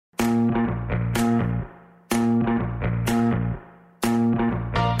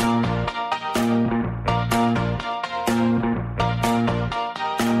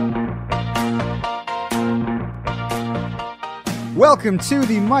Welcome to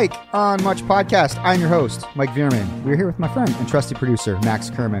the Mike on Much podcast. I'm your host, Mike Veerman. We're here with my friend and trusty producer, Max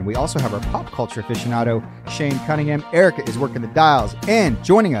Kerman. We also have our pop culture aficionado, Shane Cunningham. Erica is working the dials. And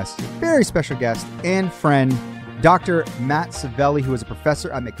joining us, very special guest and friend, Dr. Matt Savelli, who is a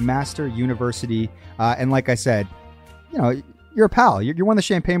professor at McMaster University. And like I said, you know, you're a pal. You're one of the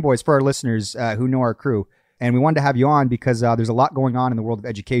Champagne Boys for our listeners who know our crew. And we wanted to have you on because there's a lot going on in the world of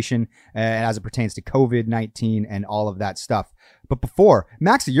education as it pertains to COVID-19 and all of that stuff. But before,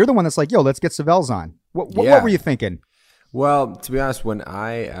 Maxie, you're the one that's like, yo, let's get Savells on. What were you thinking? Well, to be honest, when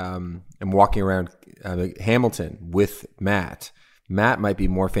I am walking around Hamilton with Matt might be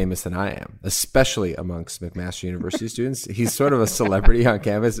more famous than I am, especially amongst McMaster University students. He's sort of a celebrity on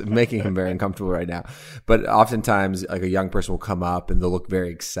campus, making him very uncomfortable right now. But oftentimes, like a young person will come up and they'll look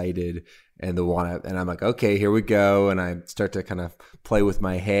very excited and they'll want to, and I'm like, okay, here we go. And I start to kind of play with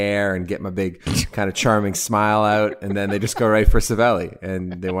my hair and get my big kind of charming smile out. And then they just go right for Savelli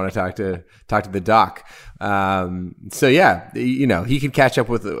and they want to talk to the doc. So yeah, you know, he can catch up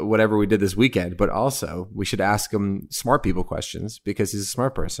with whatever we did this weekend, but also we should ask him smart people questions because he's a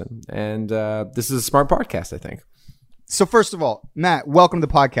smart person. And this is a smart podcast, I think. So first of all, Matt, welcome to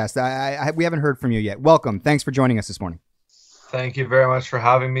the podcast. We haven't heard from you yet. Welcome. Thanks for joining us this morning. Thank you very much for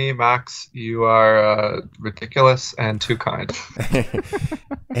having me, Max. You are ridiculous and too kind.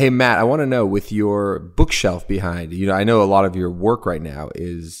 Hey, Matt, I want to know, with your bookshelf behind, you know, I know a lot of your work right now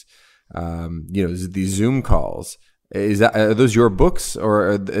is, these Zoom calls. Are those your books, or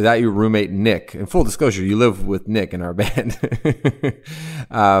is that your roommate, Nick? In full disclosure, you live with Nick in our band.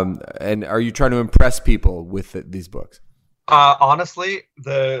 And are you trying to impress people with these books? Honestly,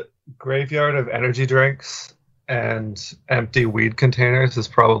 the graveyard of energy drinks and empty weed containers is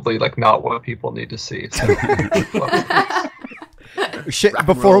probably like not what people need to see. So.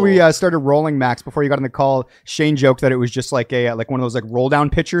 Before we started rolling, Max, before you got on the call, Shane joked that it was just like one of those like roll down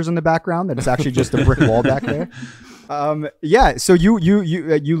pictures in the background, that it's actually just a brick wall back there. Yeah. So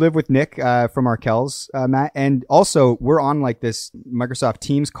you live with Nick from Arkells, Matt, and also we're on like this Microsoft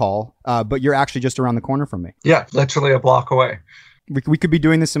Teams call, but you're actually just around the corner from me. Yeah, literally a block away. We could be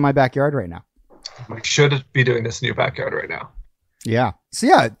doing this in my backyard right now. We should be doing this in your backyard right now. Yeah. So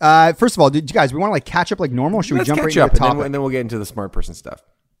yeah, first of all, you guys, we want to like catch up like normal? Or should we jump right into the topic? And then we'll get into the smart person stuff.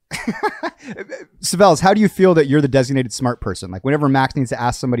 Savells, how do you feel that you're the designated smart person? Like whenever Max needs to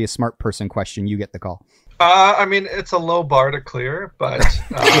ask somebody a smart person question, you get the call. I mean, it's a low bar to clear, but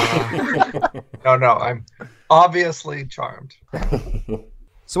no, I'm obviously charmed.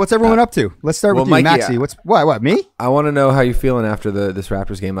 So what's everyone up to? Let's start with you, Mikey, Maxie. What, me? I want to know how you're feeling after this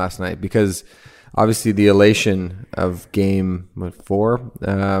Raptors game last night, because obviously the elation of game 4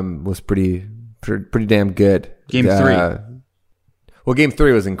 was pretty damn good. Game 3. Well, game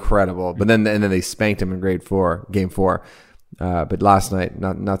 3 was incredible, but then they spanked him in game 4. But last night,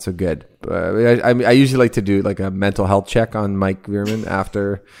 not so good. I usually like to do like a mental health check on Mike Veerman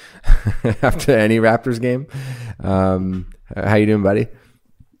after any Raptors game. How you doing, buddy?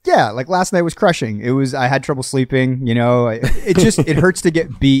 Yeah, like last night was crushing. I had trouble sleeping, you know. It hurts to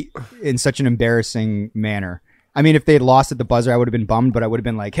get beat in such an embarrassing manner. I mean, if they had lost at the buzzer, I would have been bummed, but I would have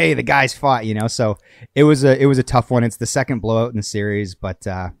been like, hey, the guys fought, you know. So it was a tough one. It's the second blowout in the series, but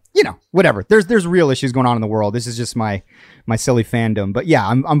you know, whatever. There's real issues going on in the world. This is just my silly fandom. But yeah,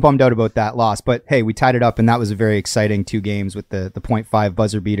 I'm bummed out about that loss. But hey, we tied it up, and that was a very exciting 2 games with the 0.5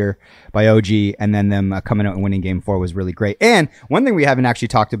 buzzer beater by OG, and then them coming out and winning game 4 was really great. And one thing we haven't actually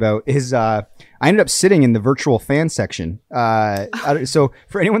talked about is I ended up sitting in the virtual fan section. So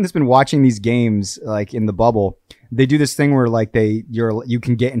for anyone that's been watching these games, like in the bubble, they do this thing where like you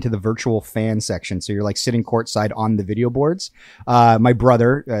can get into the virtual fan section. So you're like sitting courtside on the video boards. My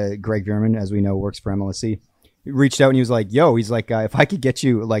brother, Greg Veerman, as we know, works for MLSE, reached out and he was like, yo, he's like, if I could get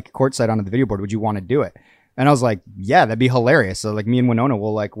you like courtside onto the video board, would you want to do it? And I was like, yeah, that'd be hilarious. So like me and Winona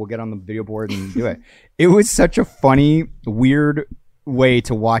we'll get on the video board and do it. It was such a funny, weird way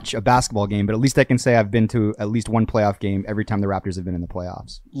to watch a basketball game, but at least I can say I've been to at least one playoff game every time the Raptors have been in the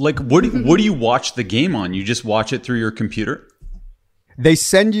playoffs. Like, what do you watch the game on? You just watch it through your computer? They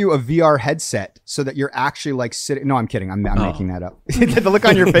send you a VR headset so that you're actually like sitting. No, I'm kidding. I'm making that up. The look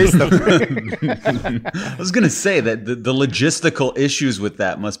on your face, though. I was going to say that the logistical issues with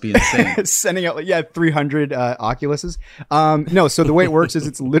that must be insane. Sending out 300 Oculuses. No, so the way it works is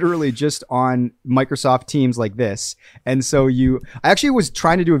it's literally just on Microsoft Teams like this. And so I actually was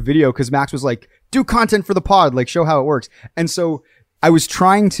trying to do a video because Max was like, do content for the pod, like show how it works. And so I was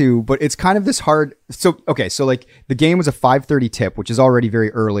trying to, but it's kind of this hard. So like the game was a 5:30 tip, which is already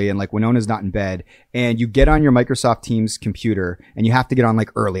very early, and like Winona's not in bed, and you get on your Microsoft Teams computer and you have to get on like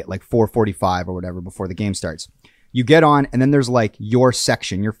early at like 4:45 or whatever before the game starts. You get on, and then there's like your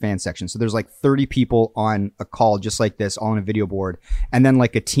section, your fan section. So there's like 30 people on a call just like this, all on a video board. And then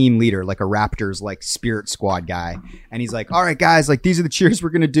like a team leader, like a Raptors, like spirit squad guy. And he's like, all right, guys, like these are the cheers we're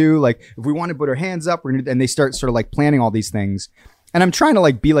going to do. Like if we want to put our hands up, we're going to, and they start sort of like planning all these things. And I'm trying to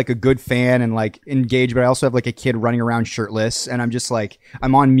like be like a good fan and like engage, but I also have like a kid running around shirtless, and I'm just like,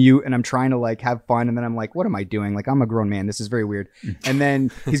 I'm on mute and I'm trying to like have fun. And then I'm like, what am I doing? Like, I'm a grown man. This is very weird. And then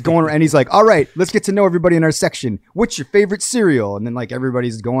he's going and he's like, all right, let's get to know everybody in our section. What's your favorite cereal? And then like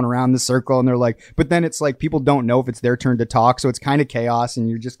everybody's going around the circle and they're like, but then it's like people don't know if it's their turn to talk. So it's kind of chaos and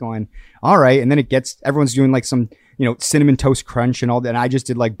you're just going, all right. And then everyone's doing like some, cinnamon toast crunch and all that. And I just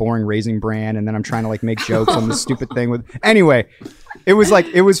did like boring Raisin Bran. And then I'm trying to like make jokes on this stupid thing anyway, it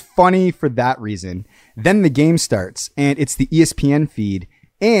was funny for that reason. Then the game starts and it's the ESPN feed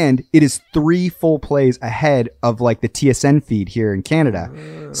and it is 3 full plays ahead of like the TSN feed here in Canada.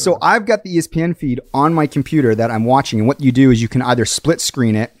 So I've got the ESPN feed on my computer that I'm watching. And what you do is you can either split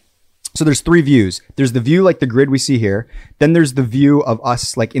screen it. So there's 3 views. There's the view like the grid we see here. Then there's the view of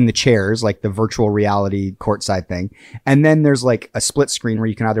us like in the chairs, like the virtual reality courtside thing. And then there's like a split screen where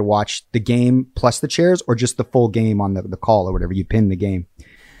you can either watch the game plus the chairs or just the full game on the call or whatever. You pin the game.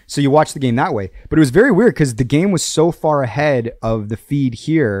 So you watch the game that way. But it was very weird because the game was so far ahead of the feed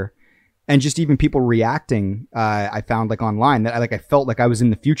here. And just even people reacting, I found like online that I felt like I was in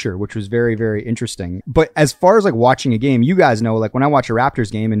the future, which was very, very interesting. But as far as like watching a game, you guys know, like when I watch a Raptors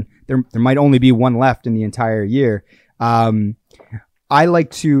game and there might only be one left in the entire year, I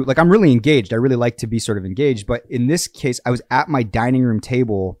like to, like, I'm really engaged. I really like to be sort of engaged. But in this case, I was at my dining room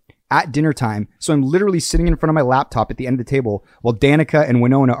table at dinner time. So I'm literally sitting in front of my laptop at the end of the table while Danica and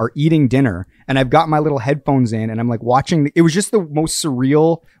Winona are eating dinner. And I've got my little headphones in and I'm like watching. It was just the most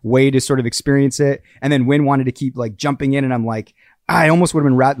surreal way to sort of experience it. And then Win wanted to keep like jumping in and I'm like, I almost would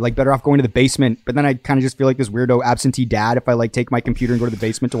have been better off going to the basement. But then I kind of just feel like this weirdo absentee dad if I like take my computer and go to the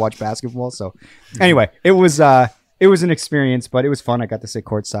basement to watch basketball. So anyway, it was an experience, but it was fun. I got to sit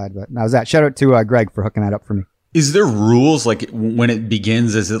courtside, but that was that. Shout out to Greg for hooking that up for me. Is there rules like when it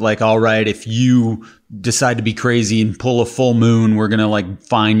begins? Is it like, all right, if you decide to be crazy and pull a full moon, we're going to like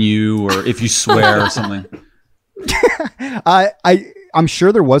fine you, or if you swear or something? I'm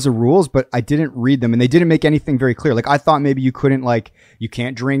sure there was a rules, but I didn't read them and they didn't make anything very clear. Like I thought maybe you couldn't you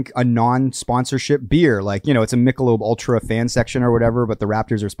can't drink a non-sponsorship beer. Like, it's a Michelob Ultra fan section or whatever, but the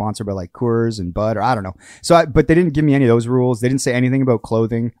Raptors are sponsored by like Coors and Bud or I don't know. But they didn't give me any of those rules. They didn't say anything about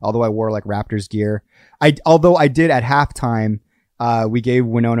clothing, although I wore like Raptors gear. Although I did at halftime, we gave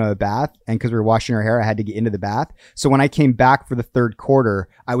Winona a bath and because we were washing her hair, I had to get into the bath. So when I came back for the third quarter,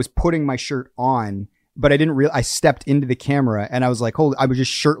 I was putting my shirt on, but I didn't I stepped into the camera and I was like, I was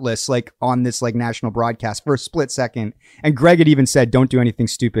just shirtless, like on this like national broadcast for a split second. And Greg had even said, don't do anything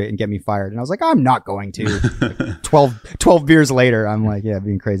stupid and get me fired. And I was like, I'm not going to. 12 beers later, I'm like, yeah,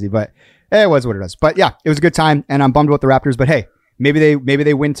 being crazy, but it was what it was. But yeah, it was a good time and I'm bummed about the Raptors, but hey, maybe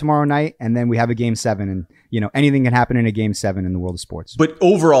they win tomorrow night and then we have a game 7 and anything can happen in a game 7 in the world of sports. But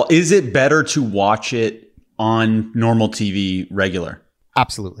overall, is it better to watch it on normal TV regular?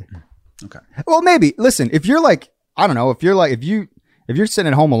 Absolutely. Okay. Well, maybe. Listen, if you're like, I don't know, if you're sitting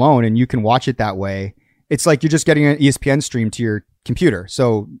at home alone and you can watch it that way, it's like you're just getting an ESPN stream to your computer.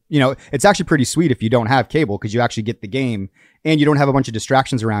 So, it's actually pretty sweet if you don't have cable because you actually get the game and you don't have a bunch of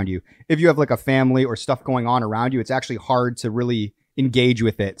distractions around you. If you have like a family or stuff going on around you, it's actually hard to really engage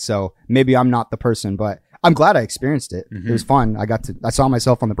with it. So maybe I'm not the person, but I'm glad I experienced it. Mm-hmm. It was fun. I saw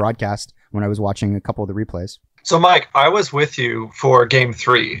myself on the broadcast when I was watching a couple of the replays. So, Mike, I was with you for Game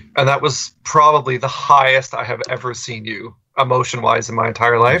 3, and that was probably the highest I have ever seen you emotion-wise in my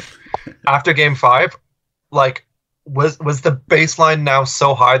entire life. After Game 5, was the baseline now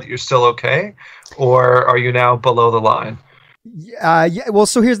so high that you're still okay, or are you now below the line? Yeah. Well,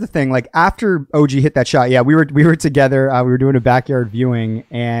 so here's the thing. Like after OG hit that shot, we were together. We were doing a backyard viewing,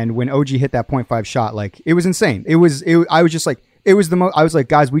 and when OG hit that 0.5 shot, it was insane. I was just like. It was I was like,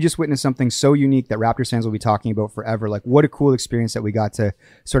 guys, we just witnessed something so unique that Raptors fans will be talking about forever. Like, what a cool experience that we got to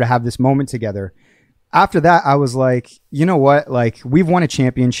sort of have this moment together. After that, I was like, you know what? Like, we've won a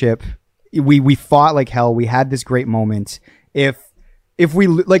championship. We fought like hell. We had this great moment. If we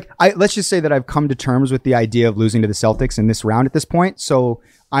let's just say that I've come to terms with the idea of losing to the Celtics in this round at this point. So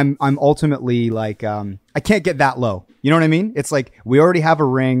I'm ultimately like, I can't get that low. You know what I mean? It's like we already have a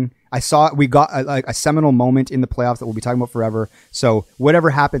ring. We got a seminal moment in the playoffs that we'll be talking about forever. So whatever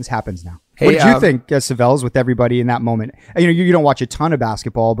happens now. Hey, what did you think, Savels, with everybody in that moment? You don't watch a ton of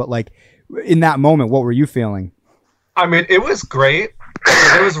basketball, but like in that moment, what were you feeling? I mean, it was great.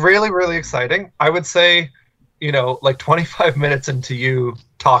 It was really, really exciting. I would say, 25 minutes into you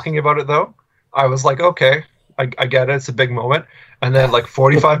talking about it, though, I was like, okay, I get it. It's a big moment. And then like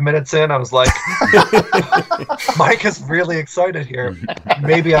 45 minutes in, I was like, Mike is really excited here.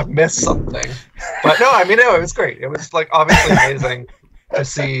 Maybe I've missed something. But no, I mean, no, it was great. It was like obviously amazing to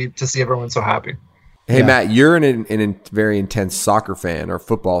see everyone so happy. Hey, Matt, you're an very intense soccer fan or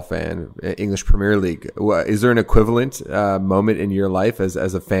football fan, English Premier League. Is there an equivalent moment in your life as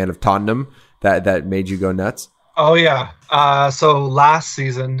a fan of Tottenham that made you go nuts? Oh, yeah. So last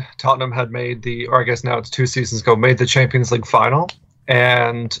season, Tottenham had or I guess now it's 2 seasons ago, made the Champions League final.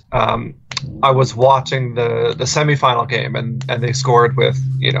 And I was watching the semifinal game, and they scored with,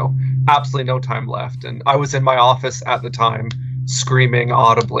 absolutely no time left. And I was in my office at the time screaming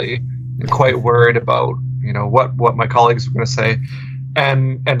audibly, quite worried about what my colleagues were going to say,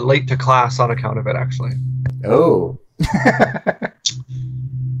 and late to class on account of it, actually. Oh.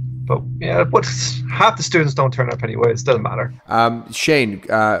 But yeah, half the students don't turn up anyways. Doesn't matter. Shane,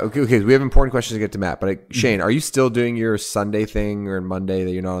 okay, we have important questions to get to Matt, but Shane, are you still doing your Sunday thing or Monday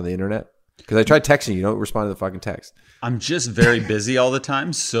that you're not on the internet? Because I tried texting you, don't respond to the fucking text. I'm just very busy all the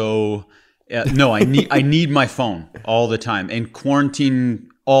time, so no, I need my phone all the time. And quarantine,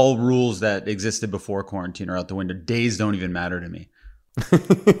 all rules that existed before quarantine are out the window. Days don't even matter to me.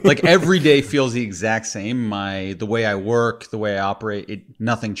 Like every day feels the exact same. The way I work, the way I operate,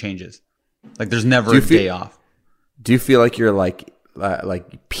 nothing changes. Like there's never a day off. Do you feel like you're like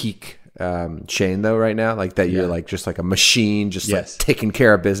peak Shane though right now? Like that you're like just like a machine, just like taking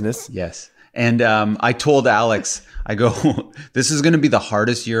care of business? Yes. And I told Alex, I go, this is going to be the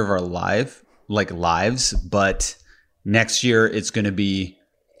hardest year of our lives, but next year it's going to be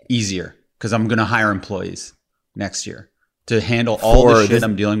easier because I'm going to hire employees next year to handle all the shit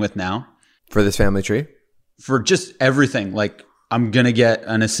I'm dealing with now. For this family tree? For just everything. Like I'm going to get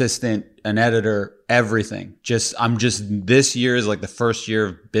an assistant, an editor, everything. This year is like the first year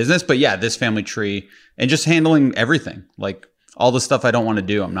of business, but yeah, this family tree and just handling everything. Like all the stuff I don't want to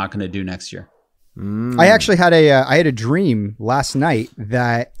do, I'm not going to do next year. I actually had a dream last night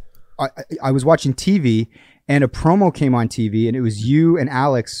that I was watching TV and a promo came on TV, and it was you and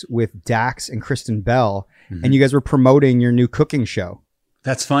Alex with Dax and Kristen Bell, and you guys were promoting your new cooking show.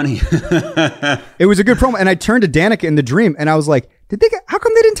 That's funny. It was a good promo, and I turned to Danica in the dream, and I was like, how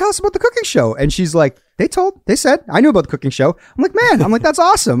come they didn't tell us about the cooking show? And she's like, they said, I knew about the cooking show. I'm like, man, that's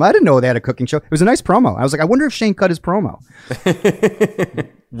awesome. I didn't know they had a cooking show. It was a nice promo. I was like, I wonder if Shane cut his promo.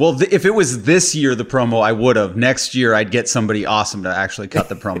 Well, if it was this year, the promo, I would have. Next year, I'd get somebody awesome to actually cut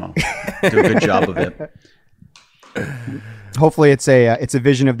the promo. Do a good job of it. Hopefully it's a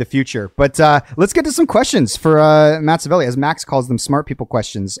vision of the future. But let's get to some questions for Matt Savelli, as Max calls them, smart people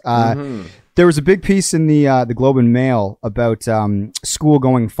questions. There was a big piece in the Globe and Mail about school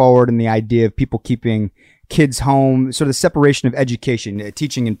going forward and the idea of people keeping kids home, sort of the separation of education,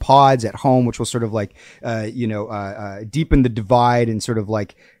 teaching in pods at home, which will sort of like, deepen the divide and sort of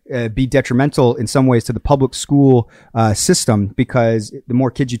like be detrimental in some ways to the public school system, because the more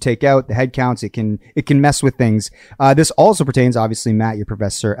kids you take out, the head counts, it can mess with things. This also pertains, obviously, Matt, you're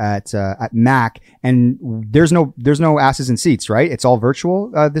professor at Mac, and there's no asses in seats, right? It's all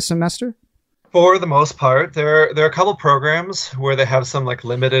virtual this semester. For the most part, there are a couple programs where they have some like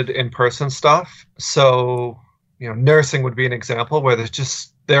limited in-person stuff. So, nursing would be an example where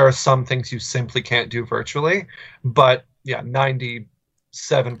there are some things you simply can't do virtually. But yeah, 97%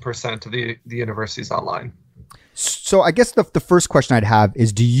 of the university is online. So I guess the first question I'd have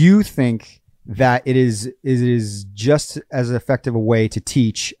is, do you think that it is just as effective a way to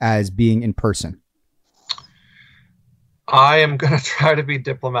teach as being in person? I am going to try to be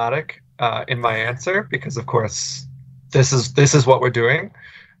diplomatic in my answer, because of course this is what we're doing.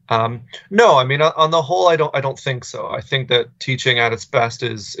 No, I mean, on the whole, I don't think so. I think that teaching at its best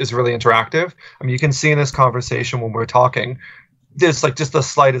is really interactive. I mean, you can see in this conversation when we're talking, there's like just the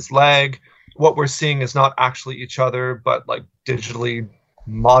slightest lag. What we're seeing is not actually each other, but like digitally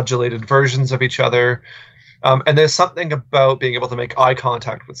modulated versions of each other. And there's something about being able to make eye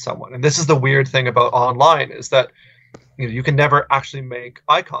contact with someone. And this is the weird thing about online, is that you can never actually make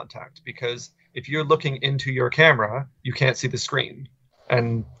eye contact, because if you're looking into your camera, you can't see the screen,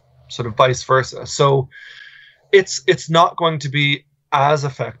 and sort of vice versa. So it's not going to be as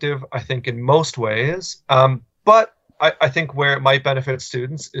effective, I think, in most ways. But I think where it might benefit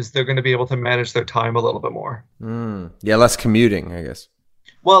students is they're going to be able to manage their time a little bit more. Yeah, less commuting, I guess.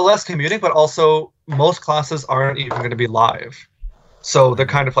 Well, less commuting, but also most classes aren't even going to be live. So they're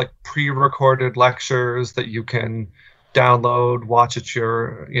kind of like pre-recorded lectures that you can download, watch at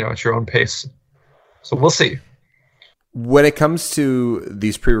your own pace. So we'll see. When it comes to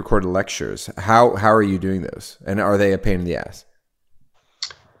these pre-recorded lectures, how are you doing those? And are they a pain in the ass?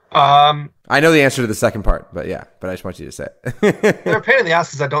 I know the answer to the second part, but I just want you to say it. They're a pain in the ass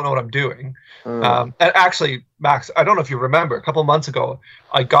because I don't know what I'm doing. And actually, Max, I don't know if you remember, a couple months ago,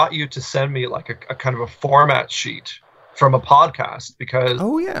 I got you to send me like a kind of a format sheet from a podcast because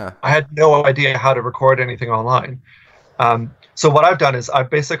I had no idea how to record anything online. So what I've done is I've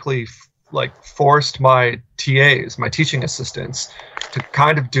basically forced my TAs, my teaching assistants, to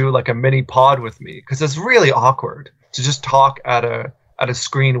kind of do like a mini pod with me because it's really awkward to just talk at a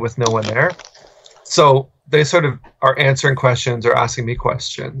screen with no one there. So they sort of are answering questions or asking me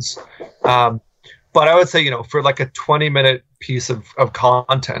questions. But I would say, for like a 20-minute piece of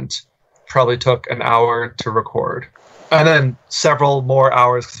content, probably took an hour to record. And then several more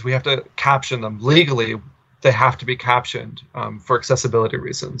hours because we have to caption them. Legally, they have to be captioned for accessibility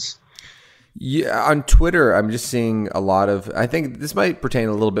reasons. Yeah, on Twitter, I'm just seeing a lot of, I think this might pertain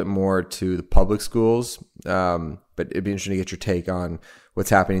a little bit more to the public schools, but it'd be interesting to get your take on what's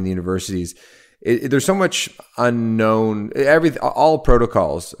happening in the universities. There's so much unknown. All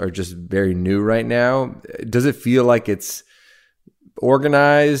protocols are just very new right now. Does it feel like it's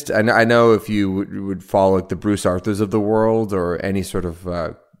organized? And I know if you would follow like the Bruce Arthurs of the world or any sort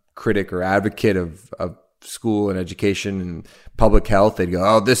of critic or advocate of school and education and public health, they'd go,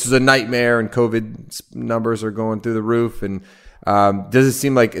 "Oh, this is a nightmare," and COVID numbers are going through the roof. And does it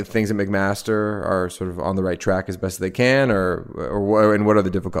seem like things at McMaster are sort of on the right track as best they can, or and what are the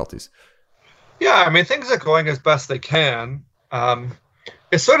difficulties? Yeah, I mean, things are going as best they can.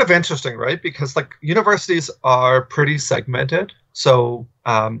 It's sort of interesting, right? Because like universities are pretty segmented. So,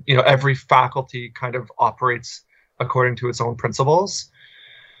 every faculty kind of operates according to its own principles.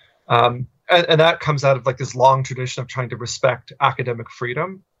 And that comes out of like this long tradition of trying to respect academic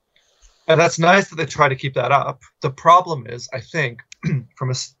freedom. And that's nice that they try to keep that up. The problem is, I think, from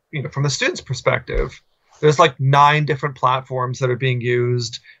the student's perspective, there's like 9 different platforms that are being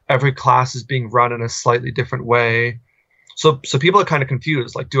used. Every class is being run in a slightly different way. So people are kind of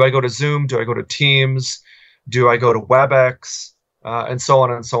confused. Like, do I go to Zoom? Do I go to Teams? Do I go to WebEx? And so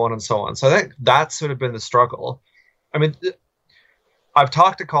on and so on and so on. So I think that's sort of been the struggle. I mean, I've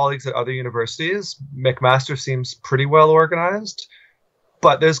talked to colleagues at other universities. McMaster seems pretty well organized,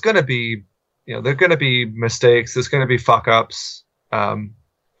 but there's going to be, there're going to be mistakes. There's going to be fuck ups.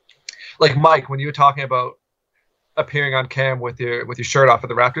 Like Mike, when you were talking about appearing on cam with your shirt off at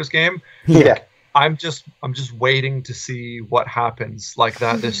the Raptors game, yeah, I'm just waiting to see what happens like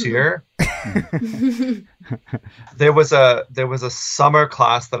that this year. There was a summer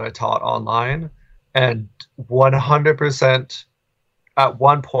class that I taught online, and 100% at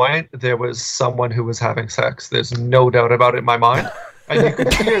one point there was someone who was having sex. There's no doubt about it in my mind, and you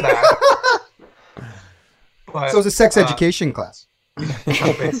could hear that. But, so it's a sex education class,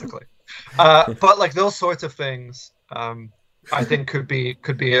 basically. But like those sorts of things, I think could be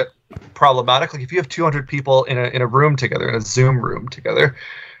problematic. Like if you have 200 people in a room together, in a Zoom room together,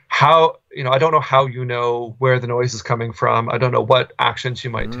 how I don't know how where the noise is coming from. I don't know what actions you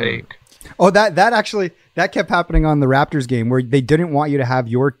might take. Oh, that actually kept happening on the Raptors game where they didn't want you to have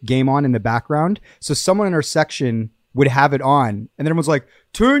your game on in the background, so someone in our section would have it on, and then everyone's like,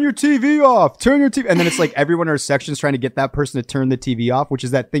 turn your TV off, turn your TV. And then it's like everyone in our section is trying to get that person to turn the TV off, which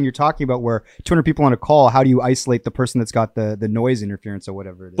is that thing you're talking about where 200 people on a call, how do you isolate the person that's got the noise interference or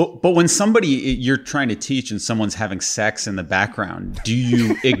whatever it is? But when you're trying to teach and someone's having sex in the background, do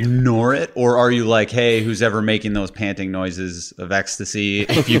you ignore it? Or are you like, hey, who's ever making those panting noises of ecstasy,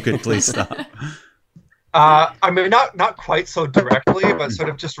 if you could please stop? I mean, not quite so directly, but sort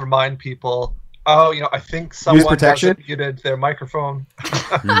of just remind people, oh, I think someone hasn't muted their microphone.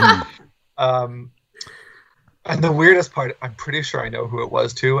 And the weirdest part, I'm pretty sure I know who it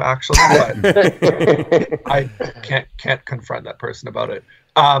was too, actually, but I can't confront that person about it.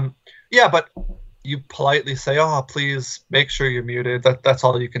 Yeah, but you politely say, oh, please make sure you're muted. That's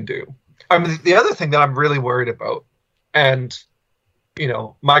all you can do. I mean, the other thing that I'm really worried about, and,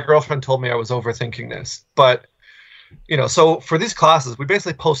 my girlfriend told me I was overthinking this, but so for these classes, we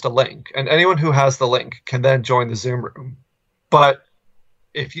basically post a link, and anyone who has the link can then join the Zoom room. But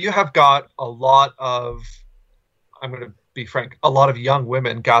if you have got a lot of, I'm going to be frank, a lot of young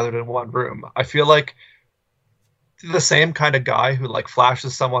women gathered in one room, I feel like the same kind of guy who like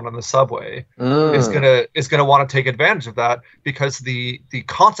flashes someone on the subway is gonna want to take advantage of that because the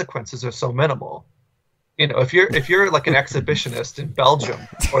consequences are so minimal. If you're like an exhibitionist in Belgium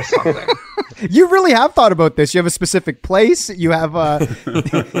or something. You really have thought about this. You have a specific place. You have,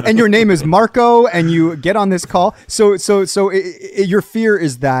 and your name is Marco, and you get on this call. So your fear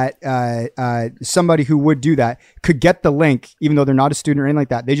is that somebody who would do that could get the link, even though they're not a student or anything like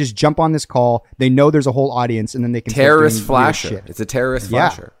that. They just jump on this call. They know there's a whole audience, and then they can terrorist flasher. It's a terrorist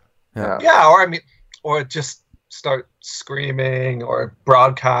flasher. Yeah, or just start screaming or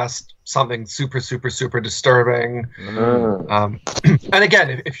broadcast something super, super, super disturbing. And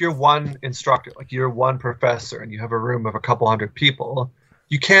again, if you're one instructor, like you're one professor and you have a room of a couple hundred people,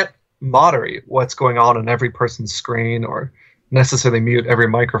 you can't moderate what's going on every person's screen or necessarily mute every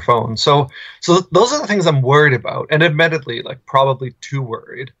microphone. So those are the things I'm worried about, and admittedly, like probably too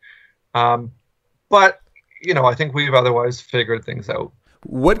worried. But I think we've otherwise figured things out.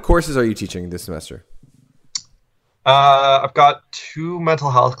 What courses are you teaching this semester? I've got 2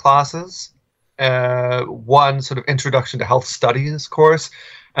 mental health classes, one sort of introduction to health studies course,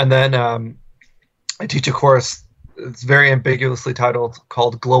 and then I teach a course. It's very ambiguously titled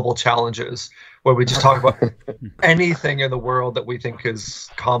called Global Challenges, where we just talk about anything in the world that we think is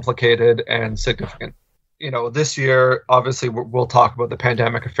complicated and significant. This year, obviously, we'll talk about the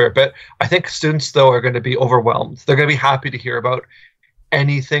pandemic a fair bit. I think students, though, are going to be overwhelmed. They're going to be happy to hear about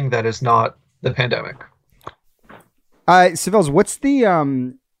anything that is not the pandemic. Savells, what's the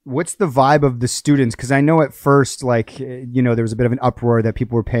vibe of the students? Because I know at first, there was a bit of an uproar that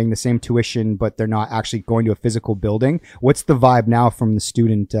people were paying the same tuition, but they're not actually going to a physical building. What's the vibe now from the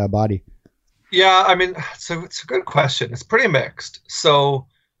student body? Yeah, so it's a good question. It's pretty mixed. So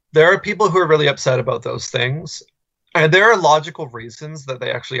there are people who are really upset about those things. And there are logical reasons that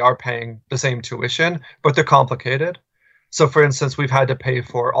they actually are paying the same tuition, but they're complicated. So for instance, we've had to pay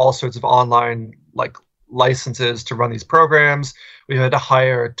for all sorts of online licenses to run these programs. We've had to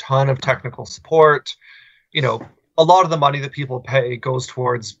hire a ton of technical support. A lot of the money that people pay goes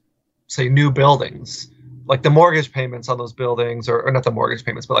towards, say, new buildings. Like the mortgage payments on those buildings, or not the mortgage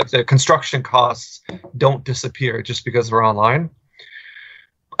payments, but like the construction costs don't disappear just because we're online.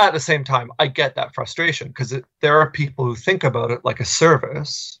 At the same time, I get that frustration because there are people who think about it like a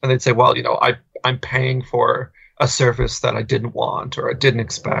service, and they'd say, well, I'm paying for a service that I didn't want or I didn't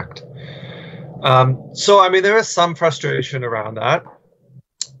expect. So there is some frustration around that.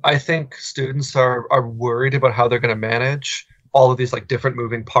 I think students are worried about how they're going to manage all of these different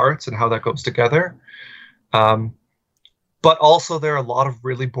moving parts and how that goes together. But also there are a lot of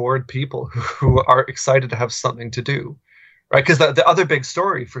really bored people who are excited to have something to do, right? Because the other big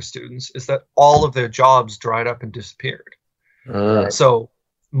story for students is that all of their jobs dried up and disappeared. So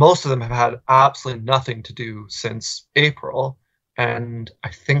most of them have had absolutely nothing to do since April. And I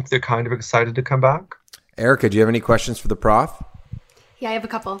think they're kind of excited to come back. Erica, do you have any questions for the prof? Yeah, I have a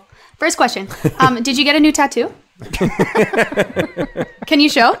couple. First question. Did you get a new tattoo? Can you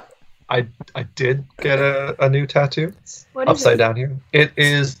show? I did get a new tattoo. What is upside it? down here. It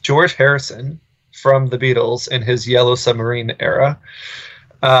is George Harrison from the Beatles in his Yellow Submarine era.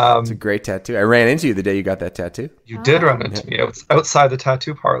 It's a great tattoo. I ran into you the day you got that tattoo. You did run into me outside the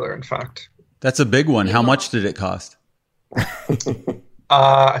tattoo parlor, in fact. That's a big one. How much did it cost?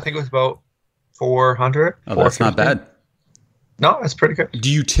 I think it was about 400. Oh, that's not bad. No, it's pretty good.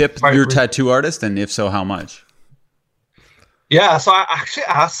 Do you tip your tattoo artist? And if so, how much? Yeah, so I actually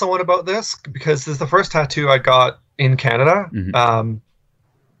asked someone about this because this is the first tattoo I got in Canada. Mm-hmm.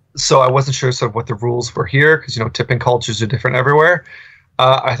 So I wasn't sure sort of what the rules were here because, tipping cultures are different everywhere.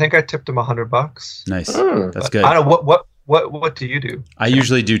 I think I tipped him $100. Nice. That's good. I don't know, what do you do? I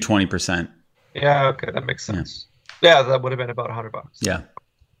usually do 20%. Yeah, okay, that makes sense. Yeah, that would have been about $100. Yeah.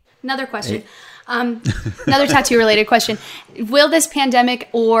 Another question. Another tattoo related question. Will this pandemic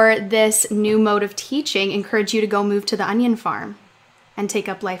or this new mode of teaching encourage you to go move to the onion farm and take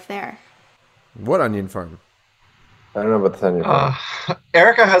up life there? What onion farm? I don't know about the onion farm.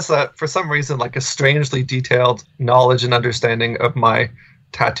 Erica has for some reason, a strangely detailed knowledge and understanding of my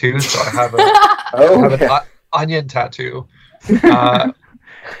tattoos. So I have an onion tattoo.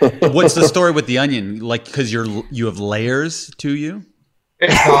 What's the story with the onion? Because you have layers to you?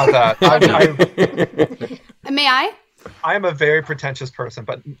 It's not that. May I? I'm a very pretentious person,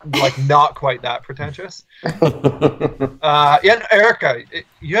 but not quite that pretentious. Yeah, Erica,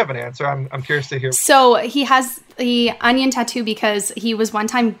 you have an answer. I'm curious to hear. So he has the onion tattoo because he was one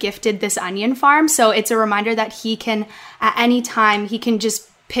time gifted this onion farm. So it's a reminder that he can, at any time, he can just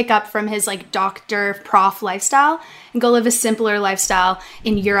pick up from his doctor prof lifestyle and go live a simpler lifestyle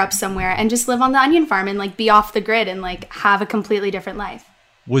in Europe somewhere and just live on the onion farm and be off the grid and have a completely different life.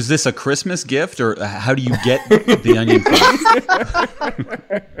 Was this a Christmas gift or how do you get the onion farm?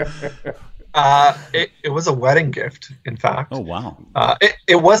 It was a wedding gift, in fact. Oh wow!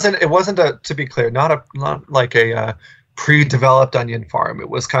 It wasn't to be clear, not like a pre-developed onion farm. It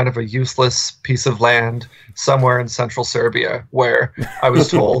was kind of a useless piece of land somewhere in central Serbia where I was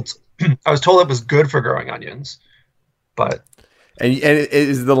told it was good for growing onions. But and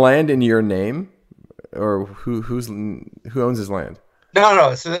is the land in your name, or who owns his land?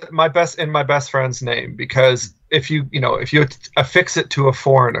 No, it's my best friend's name, because if you affix it to a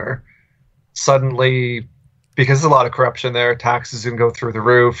foreigner, suddenly, because there's a lot of corruption there, taxes can go through the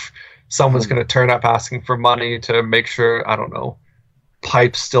roof. Someone's going to turn up asking for money to make sure, I don't know,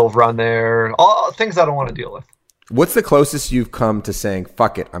 pipes still run there. All things I don't want to deal with. What's the closest you've come to saying,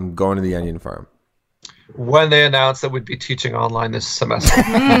 fuck it, I'm going to the Onion Farm? When they announced that we'd be teaching online this semester.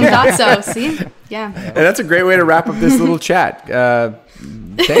 Thought so. See? Yeah. And that's a great way to wrap up this little chat.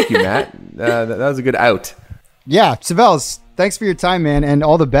 Thank you, Matt. That was a good out. Yeah, Savels, thanks for your time, man, and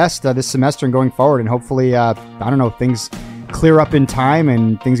all the best this semester and going forward. And hopefully, I don't know, things clear up in time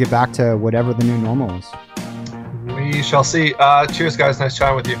and things get back to whatever the new normal is. We shall see. Cheers, guys. Nice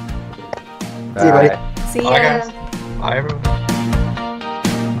chatting with you. See you, buddy. See ya. Bye, guys. Bye, everyone.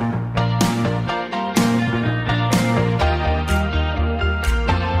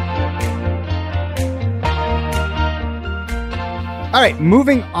 All right,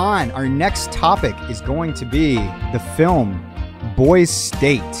 moving on. Our next topic is going to be the film Boys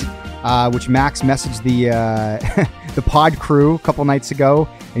State, which Max messaged the the pod crew a couple nights ago,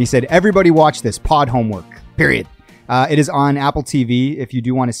 and he said, everybody watch this, pod homework, period. It is on Apple TV if you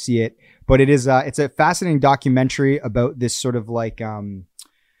do want to see it, but it's a fascinating documentary about this sort of like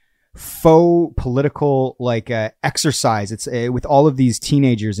faux political like exercise. It's with all of these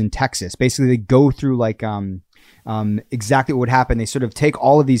teenagers in Texas. Basically, they go through like exactly what would happen. They sort of take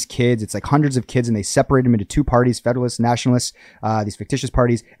all of these kids, it's like hundreds of kids, and they separate them into two parties, Federalists, Nationalists, these fictitious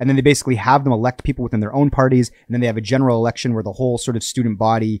parties, and then they basically have them elect people within their own parties, and then they have a general election where the whole sort of student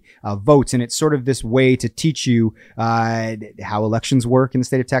body votes, and it's sort of this way to teach you how elections work in the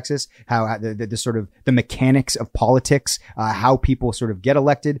state of Texas, how the sort of the mechanics of politics, how people sort of get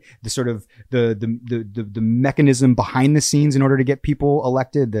elected, the sort of the mechanism behind the scenes in order to get people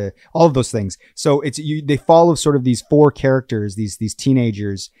elected, all of those things. So they follow sort of these four characters, these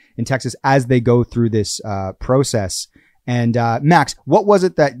teenagers in Texas as they go through this process. And Max, what was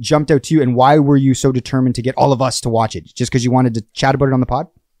it that jumped out to you, and why were you so determined to get all of us to watch it? Just because you wanted to chat about it on the pod?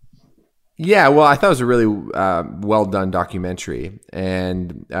 Yeah, well, I thought it was a really well done documentary,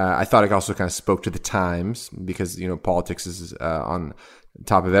 and I thought it also kind of spoke to the times, because politics is on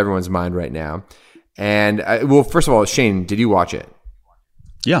top of everyone's mind right now. And well, first of all, Shane, did you watch it?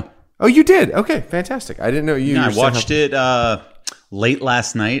 Yeah. Oh, you did? Okay, fantastic. I didn't know you. Yeah, I watched it late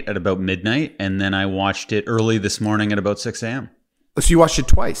last night at about midnight, and then I watched it early this morning at about 6 a.m. So you watched it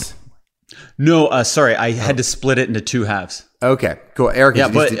twice? No, sorry, I had to split it into two halves. Okay, cool. Eric, yeah,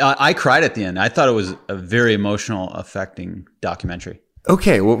 but I cried at the end. I thought it was a very emotional, affecting documentary.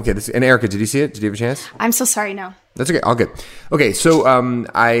 Okay, well, okay. And Erica, did you see it? Did you have a chance? I'm so sorry. No. That's okay. All good. Okay, so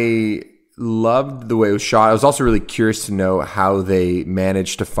I loved the way it was shot. I was also really curious to know how they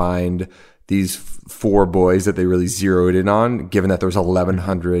managed to find these four boys that they really zeroed in on, given that there was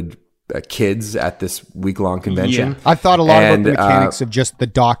 1,100 kids at this week-long convention. Yeah. I've thought a lot about the mechanics of just the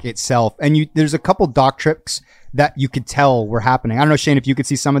doc itself. And there's a couple doc tricks that you could tell were happening. I don't know, Shane, if you could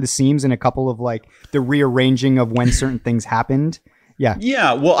see some of the seams and a couple of like the rearranging of when certain things happened. Yeah.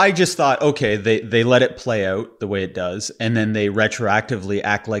 Yeah. Well, I just thought, okay, they let it play out the way it does, and then they retroactively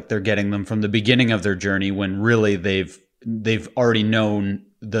act like they're getting them from the beginning of their journey, when really they've already known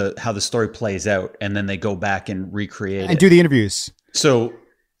how the story plays out, and then they go back and recreate it. And do the interviews. So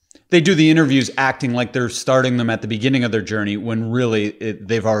they do the interviews acting like they're starting them at the beginning of their journey, when really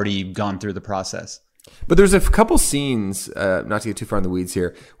they've already gone through the process. But there's a couple scenes, not to get too far in the weeds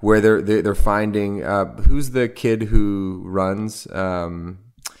here, where they're finding who's the kid who runs, and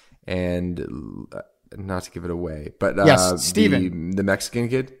not to give it away, but yes, Steven, the Mexican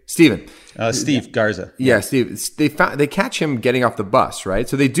kid, Steven, Steve Garza. Yeah, Steve. They catch him getting off the bus, right?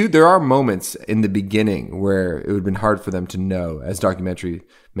 So there are moments in the beginning where it would have been hard for them to know as documentary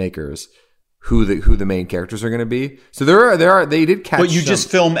makers who the main characters are going to be. So they did catch. But you just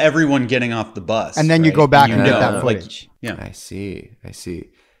film everyone getting off the bus, and then you go back and get that footage. Yeah, I see.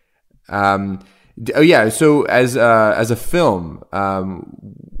 Oh yeah. So as a film,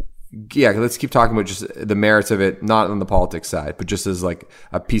 yeah, let's keep talking about just the merits of it, not on the politics side, but just as like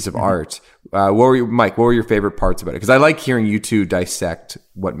a piece of art. Mike? What were your favorite parts about it? Because I like hearing you two dissect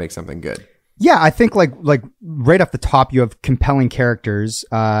what makes something good. Yeah, I think like right off the top, you have compelling characters.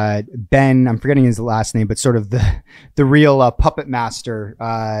 Ben, I'm forgetting his last name, but sort of the real puppet master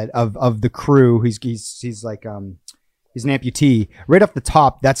of the crew. He's like he's an amputee. Right off the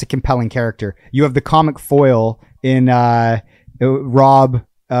top, that's a compelling character. You have the comic foil in Rob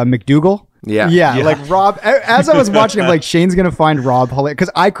McDougal. Yeah. Like Rob, as I was watching him, like Shane's going to find Rob hilarious,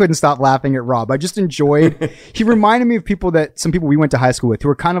 because I couldn't stop laughing at Rob. I just enjoyed, he reminded me of some people we went to high school with who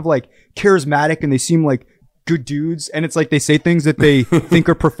were kind of like charismatic, and they seem like good dudes, and it's like they say things that they think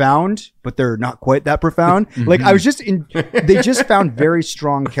are profound, but they're not quite that profound. Like I was they just found very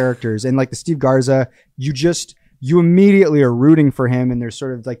strong characters, and like the Steve Garza, you immediately are rooting for him, and there's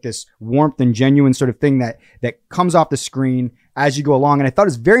sort of like this warmth and genuine sort of thing that comes off the screen as you go along. And I thought it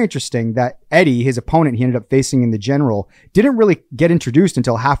was very interesting that Eddie, his opponent he ended up facing in the general, didn't really get introduced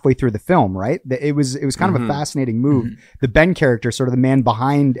until halfway through the film, right? It was kind of a fascinating move. The Ben character, sort of the man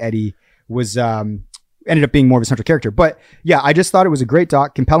behind Eddie, was ended up being more of a central character. But yeah, I just thought it was a great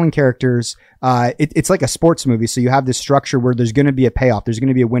doc, compelling characters. It's like a sports movie. So you have this structure where there's going to be a payoff. There's going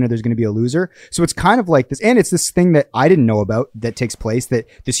to be a winner. There's going to be a loser. So it's kind of like this, and it's this thing that I didn't know about that takes place,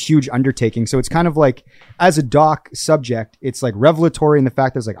 this huge undertaking. So it's kind of like, as a doc subject, it's like revelatory in the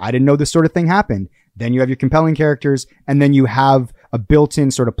fact that it's like, I didn't know this sort of thing happened. Then you have your compelling characters, and then you have a built-in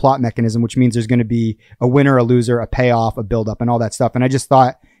sort of plot mechanism, which means there's going to be a winner, a loser, a payoff, a build-up, and all that stuff. And I just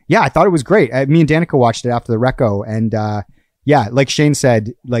thought, yeah, I thought it was great. Me and Danica watched it after the reco, and yeah, like Shane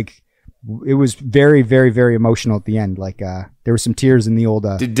said, like it was very, very, very emotional at the end. Like there were some tears in the old.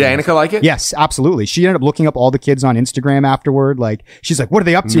 Did Danica like it? Yes, absolutely. She ended up looking up all the kids on Instagram afterward. Like she's like, "What are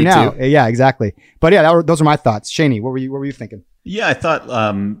they up to Me now?" too. Yeah, exactly. But yeah, those are my thoughts. Shaney, what were you thinking? Yeah, I thought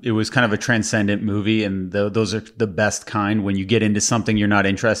it was kind of a transcendent movie, and those are the best kind when you get into something you're not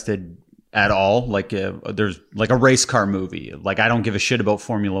interested at all. Like there's like a race car movie. Like I don't give a shit about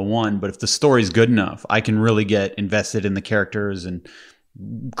Formula One, but if the story's good enough, I can really get invested in the characters and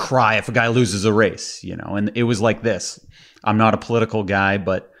cry if a guy loses a race, you know. And it was like this. I'm not a political guy,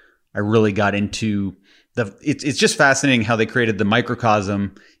 but I really got into it's just fascinating how they created the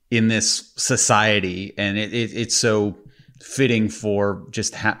microcosm in this society, and it's so fitting for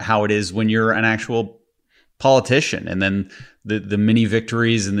just how it is when you're an actual politician, and then the mini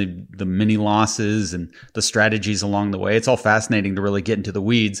victories and the mini losses and the strategies along the way. It's all fascinating to really get into the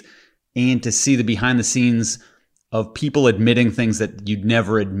weeds and to see the behind the scenes of people admitting things that you'd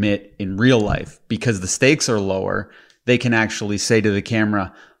never admit in real life, because the stakes are lower. They can actually say to the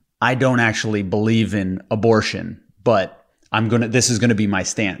camera, I don't actually believe in abortion, but this is going to be my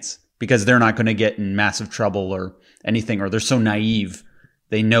stance, because they're not going to get in massive trouble or anything, or they're so naive.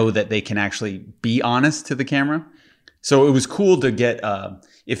 They know that they can actually be honest to the camera. So it was cool to get,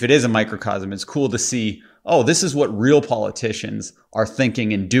 if it is a microcosm, it's cool to see, oh, this is what real politicians are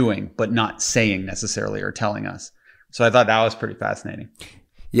thinking and doing, but not saying necessarily or telling us. So I thought that was pretty fascinating.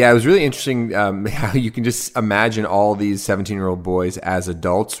 Yeah, it was really interesting how you can just imagine all these 17-year-old boys as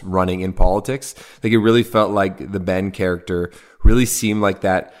adults running in politics. Like it really felt like the Ben character really seemed like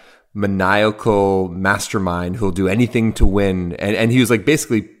that maniacal mastermind who'll do anything to win. And he was like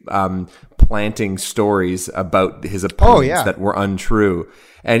basically planting stories about his opponents that were untrue.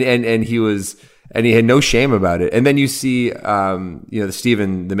 And he had no shame about it. And then you see,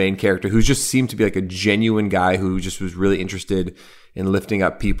 Steven, the main character, who just seemed to be like a genuine guy who just was really interested in lifting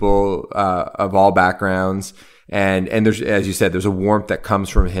up people of all backgrounds. And there's, as you said, there's a warmth that comes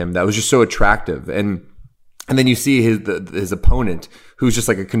from him that was just so attractive. And then you see his opponent, who's just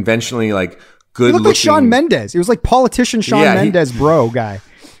like a conventionally like good. He looked like Shawn Mendes. He was like politician Shawn Mendes, bro guy.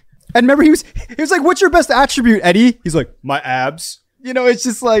 And remember, he was like, "What's your best attribute, Eddie?" He's like, "My abs." You know, it's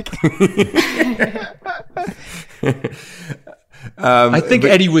just like. I think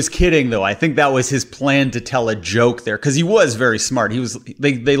Eddie was kidding, though. I think that was his plan to tell a joke there, because he was very smart.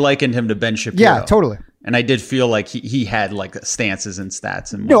 They likened him to Ben Shapiro. Yeah, totally. And I did feel like he had like stances and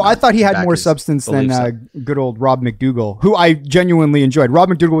stats. And no, I thought he had more substance than good old Rob McDougall, who I genuinely enjoyed. Rob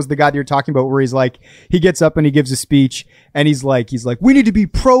McDougall was the guy that you're talking about, where he's like, he gets up and he gives a speech, and he's like, we need to be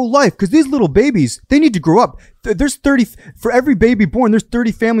pro-life because these little babies, they need to grow up. There's 30 for every baby born. There's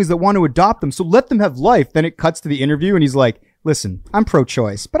 30 families that want to adopt them, so let them have life. Then it cuts to the interview, and he's like, listen, I'm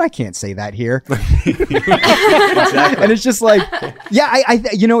pro-choice, but I can't say that here. Exactly. And it's just like, yeah, I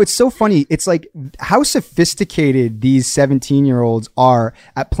it's so funny. It's like how sophisticated these 17-year-olds are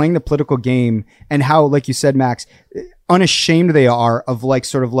at playing the political game, and how, like you said, Max, unashamed they are of like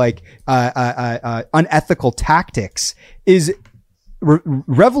sort of like unethical tactics is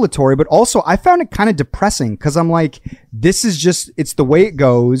revelatory, but also I found it kind of depressing, because I'm like, this is just, it's the way it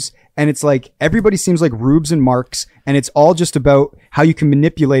goes. And it's like, everybody seems like rubes and marks, and it's all just about how you can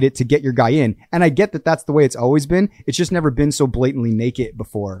manipulate it to get your guy in. And I get that that's the way it's always been. It's just never been so blatantly naked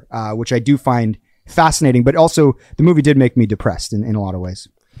before, which I do find fascinating. But also, the movie did make me depressed in a lot of ways.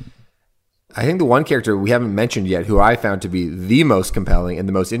 I think the one character we haven't mentioned yet, who I found to be the most compelling and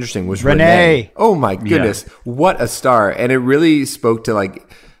the most interesting, was Renee. Oh my goodness. Yeah. What a star. And it really spoke to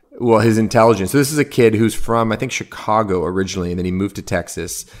his intelligence. So this is a kid who's from, I think, Chicago originally, and then he moved to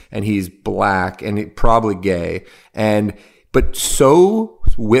Texas, and he's black and probably gay, but so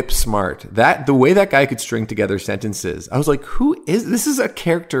whip smart. That the way that guy could string together sentences, I was like, who is this? Is a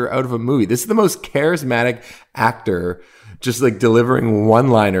character out of a movie. This is the most charismatic actor, just like delivering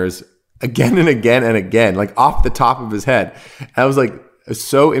one-liners again and again and again, like off the top of his head. And I was like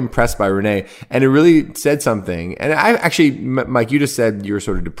so impressed by Renee, and it really said something. And I actually, Mike, you just said you were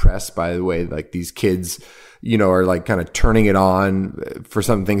sort of depressed by the way like these kids, you know, are like kind of turning it on for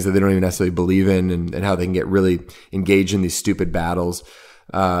some things that they don't even necessarily believe in, and how they can get really engaged in these stupid battles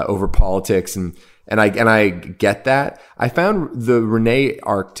over politics. And I get that. I found the Renee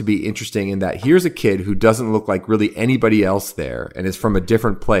arc to be interesting in that here's a kid who doesn't look like really anybody else there and is from a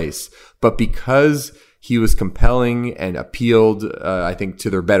different place, but because he was compelling and appealed, I think, to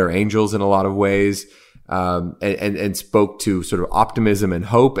their better angels in a lot of ways, and spoke to sort of optimism and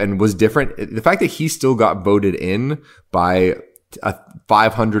hope and was different. The fact that he still got voted in by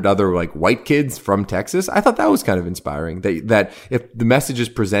 500 other like white kids from Texas, I thought that was kind of inspiring. That if the message is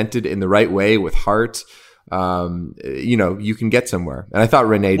presented in the right way with heart, you know, you can get somewhere. And I thought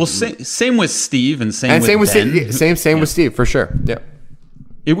Renee. Well, same with Steve, and same with Ben. Same with Steve for sure. Yeah.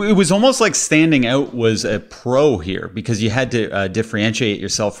 It was almost like standing out was a pro here because you had to differentiate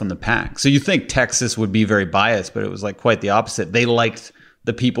yourself from the pack. So you think Texas would be very biased, but it was like quite the opposite. They liked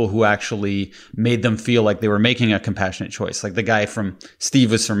the people who actually made them feel like they were making a compassionate choice. Like the guy from Steve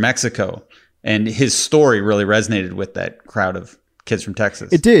was from Mexico, and his story really resonated with that crowd of kids from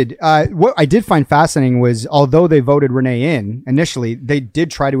Texas. It did. What I did find fascinating was, although they voted Renee in initially, they did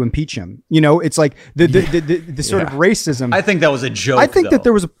try to impeach him. You know, it's like the sort of racism. I think that was a joke. I think that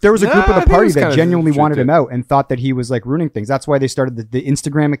there was a group of the party that genuinely wanted him too. out and thought that he was like ruining things. That's why they started the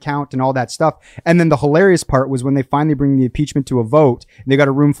Instagram account and all that stuff. And then the hilarious part was when they finally bring the impeachment to a vote, and they got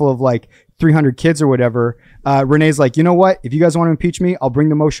a room full of like 300 kids or whatever. Renee's like, you know what? If you guys want to impeach me, I'll bring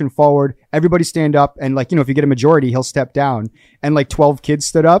the motion forward. Everybody stand up. And like, you know, if you get a majority, he'll step down. And like 12 kids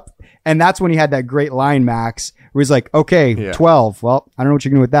stood up. And that's when he had that great line, Max, where he's like, okay, 12. Well, I don't know what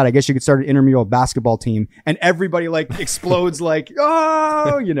you're going to do with that. I guess you could start an intramural basketball team. And everybody like explodes like,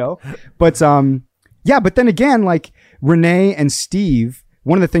 oh, you know. But yeah, but then again, like Renee and Steve,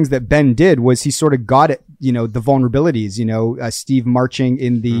 one of the things that Ben did was he sort of got it, you know, the vulnerabilities, you know, Steve marching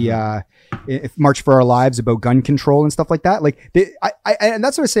in the March for Our Lives about gun control and stuff like that. Like, and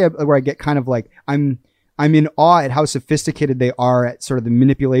that's what I say where I get kind of like, I'm in awe at how sophisticated they are at sort of the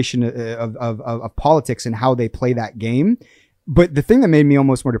manipulation of politics and how they play that game. But the thing that made me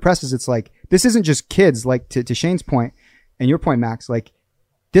almost more depressed is it's like, this isn't just kids, like to Shane's point and your point, Max, like,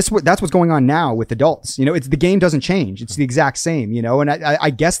 that's what's going on now with adults. You know, it's the game doesn't change. It's the exact same, you know, and I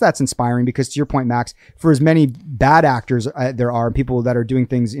guess that's inspiring because to your point, Max, for as many bad actors there are, people that are doing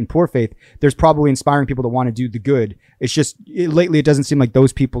things in poor faith, there's probably inspiring people that want to do the good. It's just lately, it doesn't seem like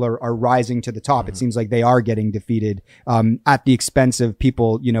those people are rising to the top. It seems like they are getting defeated at the expense of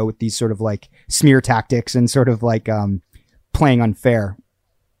people, you know, with these sort of like smear tactics and sort of like playing unfair.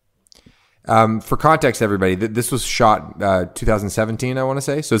 For context, everybody, this was shot 2017, I want to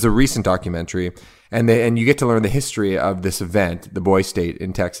say. So it's a recent documentary, and you get to learn the history of this event, the Boy State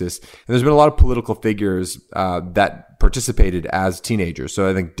in Texas. And there's been a lot of political figures that participated as teenagers. So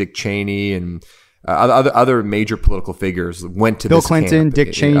I think Dick Cheney and other major political figures went to Bill this Clinton, camp.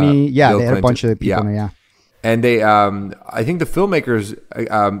 Dick Cheney, Bill they had a bunch Clinton. of people in there, yeah. And they, I think the filmmakers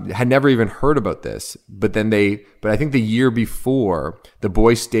had never even heard about this, but I think the year before, the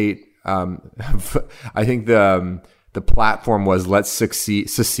Boy State. I think the platform was let's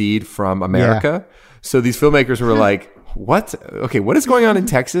secede from America. Yeah. So these filmmakers were like, what? Okay, what is going on in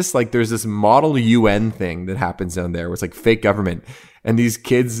Texas? Like there's this model UN thing that happens down there where it's like fake government. And these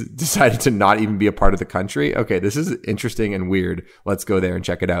kids decided to not even be a part of the country. Okay, this is interesting and weird. Let's go there and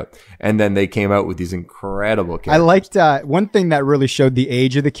check it out. And then they came out with these incredible kids. I liked one thing that really showed the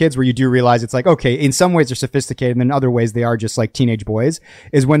age of the kids, where you do realize it's like, okay, in some ways they're sophisticated, and in other ways they are just like teenage boys,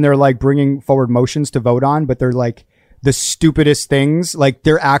 is when they're like bringing forward motions to vote on, but they're like the stupidest things. Like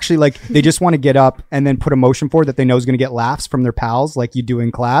they're actually like, they just want to get up and then put a motion forward that they know is going to get laughs from their pals, like you do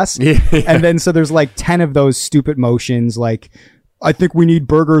in class. Yeah. And then so there's like 10 of those stupid motions, like, I think we need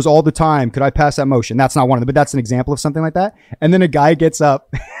burgers all the time. Could I pass that motion? That's not one of them, but that's an example of something like that. And then a guy gets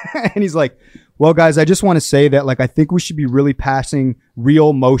up and he's like, well, guys, I just want to say that, like, I think we should be really passing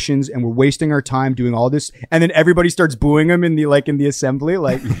real motions, and we're wasting our time doing all this. And then everybody starts booing him in the assembly,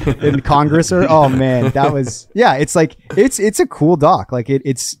 like in Congress, or, oh man, that was, yeah, it's like, it's a cool doc. Like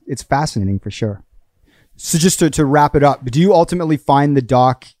it's fascinating for sure. So just to wrap it up, do you ultimately find the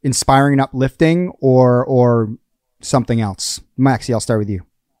doc inspiring and uplifting, or something else? Maxie, I'll start with you.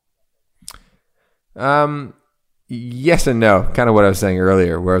 Yes and no. Kind of what I was saying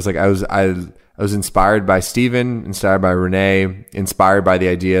earlier, where I was like, I was I was inspired by Steven, inspired by Renee, inspired by the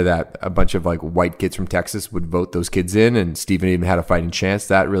idea that a bunch of like white kids from Texas would vote those kids in, and Steven even had a fighting chance.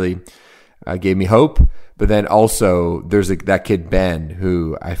 That really gave me hope. But then also there's that kid Ben,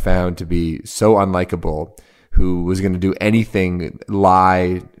 who I found to be so unlikable, who was going to do anything,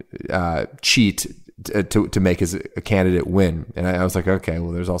 lie, cheat to make his candidate win. And I was like, okay,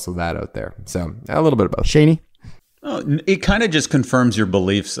 well, there's also that out there. So a little bit of both. Shaney? Oh, it kind of just confirms your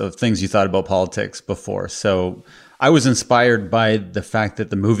beliefs of things you thought about politics before. So I was inspired by the fact that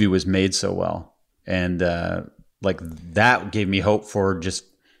the movie was made so well. And like that gave me hope for just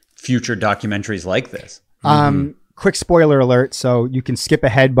future documentaries like this. Quick spoiler alert, so you can skip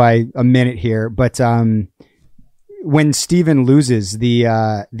ahead by a minute here. But when Steven loses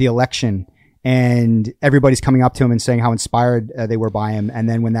the election and everybody's coming up to him and saying how inspired they were by him, and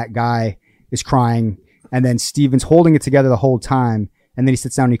then when that guy is crying, and then Steven's holding it together the whole time, and then he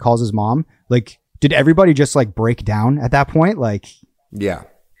sits down and he calls his mom. Like, did everybody just like break down at that point? Like, yeah,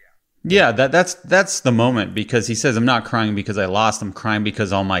 that's the moment, because he says, "I'm not crying because I lost. I'm crying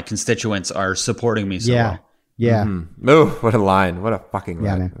because all my constituents are supporting me." So well. Yeah. Mm-hmm. Oh, what a line! What a fucking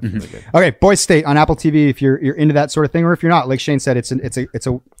line! Man. That's really good. Okay, Boys State on Apple TV. If you're into that sort of thing, or if you're not, like Shane said, it's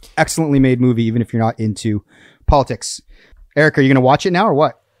a excellently made movie, even if you're not into politics. Eric, are you going to watch it now or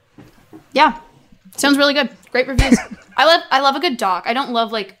what? Yeah. Sounds really good. Great reviews. I love a good doc. I don't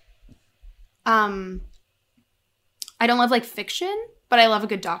love like fiction, but I love a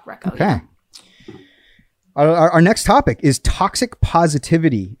good doc reco. Okay. Yeah. Our next topic is toxic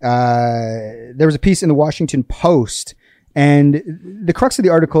positivity. There was a piece in the Washington Post, and the crux of the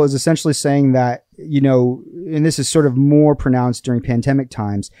article is essentially saying that, you know, and this is sort of more pronounced during pandemic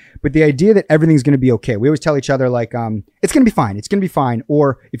times, but the idea that everything's going to be okay. We always tell each other like, it's going to be fine. It's going to be fine.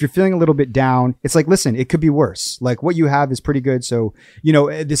 Or if you're feeling a little bit down, it's like, listen, it could be worse. Like what you have is pretty good. So, you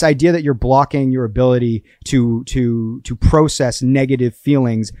know, this idea that you're blocking your ability to process negative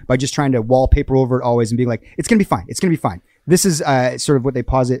feelings by just trying to wallpaper over it always and being like, it's going to be fine. It's going to be fine. This is sort of what they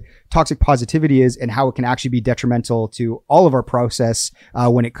posit toxic positivity is, and how it can actually be detrimental to all of our process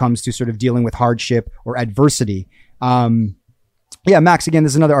when it comes to sort of dealing with hardship or adversity. Yeah, Max, again,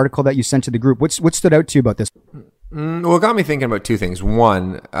 this is another article that you sent to the group. What stood out to you about this? Well, it got me thinking about two things.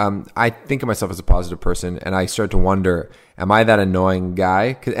 One, I think of myself as a positive person, and I start to wonder, am I that annoying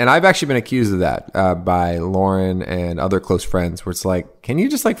guy? And I've actually been accused of that by Lauren and other close friends, where it's like, can you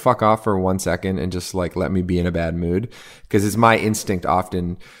just like fuck off for 1 second and just like let me be in a bad mood? Because it's my instinct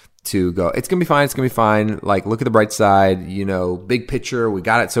often to go, it's going to be fine. It's going to be fine. Like, look at the bright side, you know, big picture. We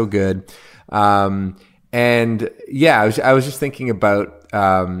got it so good. And yeah, I was just thinking about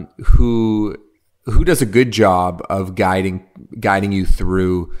who does a good job of guiding you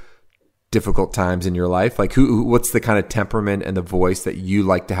through difficult times in your life? Like what's the kind of temperament and the voice that you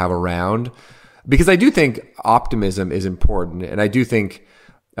like to have around? Because I do think optimism is important, and I do think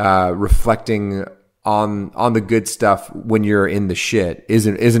reflecting on the good stuff when you're in the shit is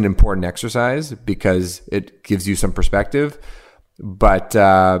an important exercise, because it gives you some perspective. But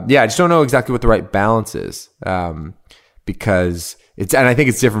yeah, I just don't know exactly what the right balance is, because and I think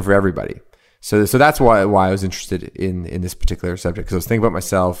it's different for everybody. So that's why I was interested in this particular subject, because I was thinking about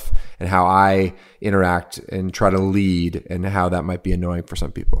myself and how I interact and try to lead, and how that might be annoying for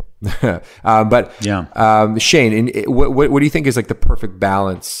some people. But yeah, Shane, what do you think is like the perfect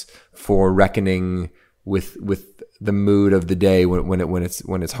balance for reckoning with the mood of the day when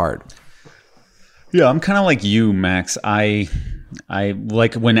it's hard? Yeah, I'm kind of like you, Max. I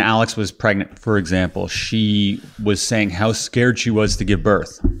like when Alex was pregnant, for example, she was saying how scared she was to give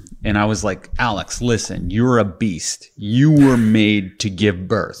birth. And I was like, Alex, listen, you're a beast. You were made to give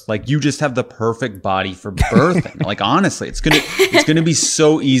birth. Like, you just have the perfect body for birthing. Like, honestly, it's gonna be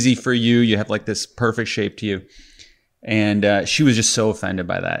so easy for you. You have like this perfect shape to you. And she was just so offended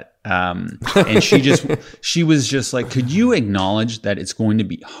by that. And she was just like, could you acknowledge that it's going to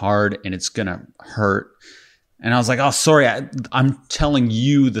be hard and it's gonna hurt? And I was like, oh, sorry, I'm telling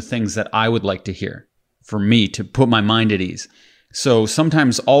you the things that I would like to hear for me to put my mind at ease. So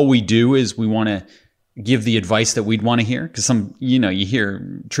sometimes all we do is we want to give the advice that we'd want to hear, because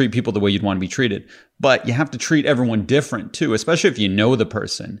treat people the way you'd want to be treated. But you have to treat everyone different too, especially if you know the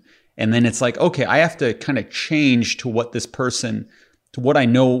person. And then it's like, okay, I have to kind of change to what I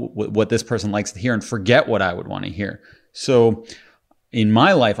know what this person likes to hear, and forget what I would want to hear. So in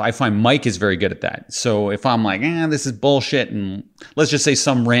my life, I find Mike is very good at that. So if I'm like, this is bullshit, and let's just say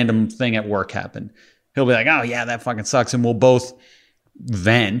some random thing at work happened, he'll be like, oh yeah, that fucking sucks. And we'll both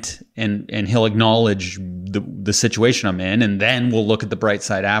vent, and he'll acknowledge the situation I'm in. And then we'll look at the bright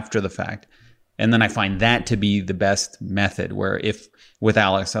side after the fact. And then I find that to be the best method, where if with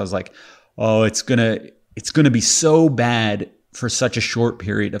Alex, I was like, oh, it's gonna be so bad for such a short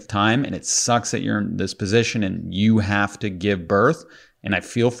period of time, and it sucks that you're in this position and you have to give birth, and I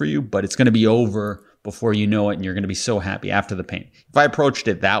feel for you, but it's gonna be over before you know it, and you're gonna be so happy after the pain. If I approached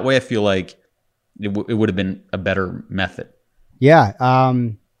it that way, I feel like it would have been a better method. Yeah.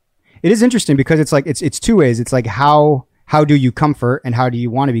 It is interesting because it's like, it's two ways. It's like, how do you comfort and how do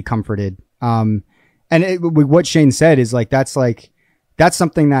you want to be comforted? And what Shane said is like, that's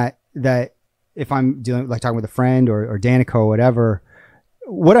something that if I'm dealing, like talking with a friend or Danica or whatever,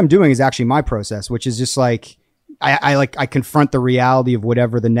 what I'm doing is actually my process, which is just like, I confront the reality of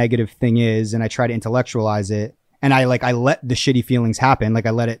whatever the negative thing is, and I try to intellectualize it. And I let the shitty feelings happen. Like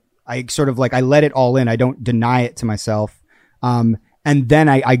I let it all in. I don't deny it to myself. And then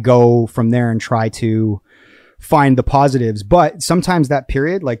I go from there and try to find the positives. But sometimes that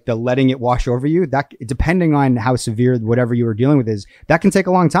period, like the letting it wash over you, that depending on how severe whatever you were dealing with is, that can take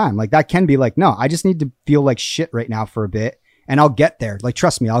a long time. Like that can be like, no, I just need to feel like shit right now for a bit and I'll get there. Like,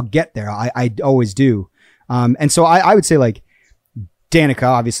 trust me, I'll get there. I always do. And so I would say like Danica,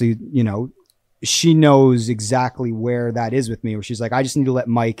 obviously, you know, she knows exactly where that is with me, where she's like, I just need to let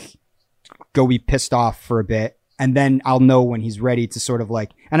Mike go be pissed off for a bit. And then I'll know when he's ready to sort of like,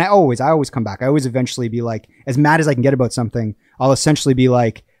 and I always come back. I always eventually be like, as mad as I can get about something, I'll essentially be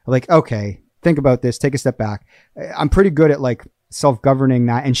like, okay, think about this, take a step back. I'm pretty good at like self-governing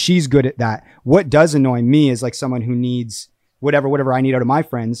that. And she's good at that. What does annoy me is like someone who needs whatever I need out of my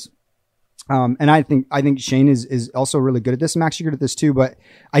friends. And I think Shane is also really good at this. Max, you're good at this too, but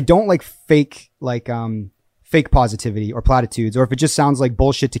I don't like fake positivity or platitudes, or if it just sounds like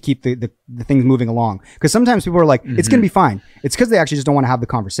bullshit to keep the things moving along. Because sometimes people are like, it's going to be fine. It's because they actually just don't want to have the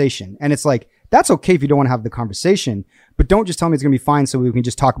conversation. And it's like, that's okay if you don't want to have the conversation, but don't just tell me it's going to be fine so we can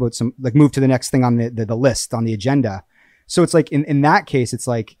just talk about move to the next thing on the list, on the agenda. So it's like, in that case, it's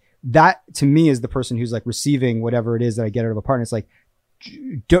like, that to me is the person who's like receiving whatever it is that I get out of a partner. It's like,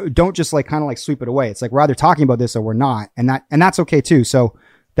 don't just like kind of like sweep it away. It's like, we're either talking about this or we're not. And that's okay too. So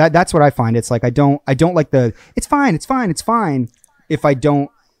that's what I find. It's like, I don't like it's fine. If I feel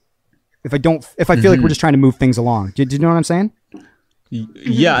like we're just trying to move things along. Do you know what I'm saying?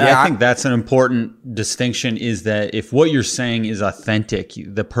 Yeah, I think that's an important distinction, is that if what you're saying is authentic,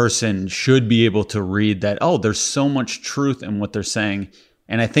 the person should be able to read that, oh, there's so much truth in what they're saying.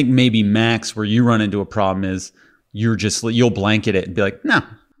 And I think maybe Max, where you run into a problem is you'll blanket it and be like, no,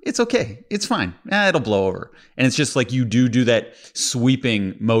 it's okay. It's fine. It'll blow over. And it's just like you do that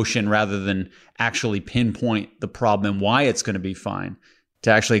sweeping motion rather than actually pinpoint the problem and why it's going to be fine,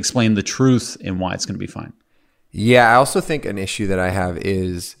 to actually explain the truth and why it's going to be fine. Yeah, I also think an issue that I have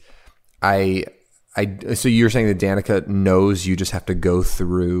is so you're saying that Danica knows you just have to go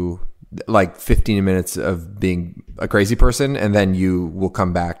through like 15 minutes of being a crazy person and then you will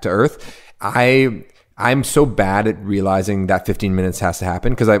come back to earth. I'm so bad at realizing that 15 minutes has to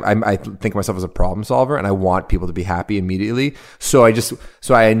happen because I think of myself as a problem solver and I want people to be happy immediately. So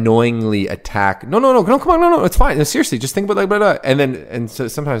I annoyingly attack. No, come on, no, it's fine. No, seriously, just think about like, blah, blah. And so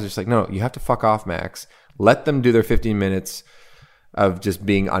sometimes it's like, no, you have to fuck off, Max. Let them do their 15 minutes of just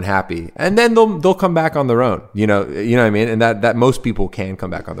being unhappy, and then they'll come back on their own. You know what I mean? And that most people can come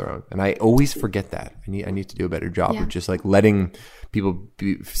back on their own. And I always forget that. I need to do a better job of just like letting people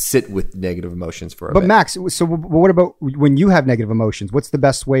sit with negative emotions for a bit. But Max, so what about when you have negative emotions? What's the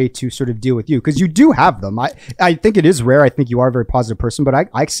best way to sort of deal with you? Because you do have them. I think it is rare. I think you are a very positive person, but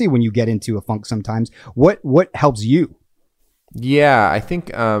I see when you get into a funk sometimes. What helps you? Yeah, I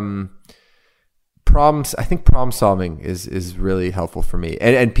think problem solving is really helpful for me,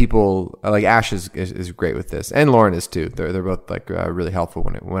 and people like Ash is great with this, and Lauren is too. They're both like really helpful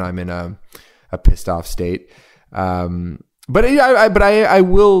when I'm in a pissed off state. But I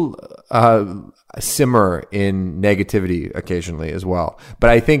will simmer in negativity occasionally as well.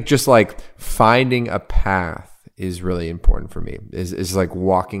 But I think just like finding a path is really important for me. Is like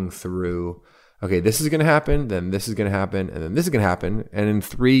walking through. Okay, this is going to happen, then this is going to happen, and then this is going to happen, and in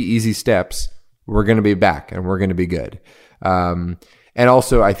 3 easy steps, we're going to be back and we're going to be good. And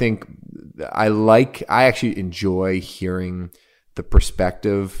also, I think I actually enjoy hearing the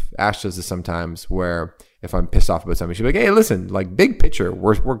perspective. Ash does this sometimes where if I'm pissed off about something, she'll be like, hey, listen, like big picture,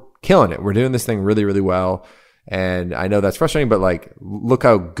 we're killing it. We're doing this thing really, really well. And I know that's frustrating, but like, look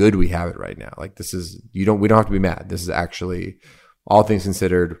how good we have it right now. Like we don't have to be mad. This is actually, all things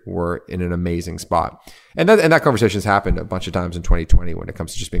considered, we're in an amazing spot. And that conversation has happened a bunch of times in 2020 when it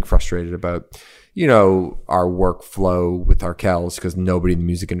comes to just being frustrated about, our workflow with our Kells because nobody in the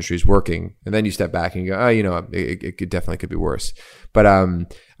music industry is working. And then you step back and you go, it definitely could be worse. But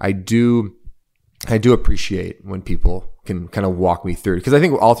I do appreciate when people can kind of walk me through. Because I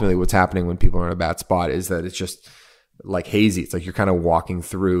think ultimately what's happening when people are in a bad spot is that it's just like hazy. It's like you're kind of walking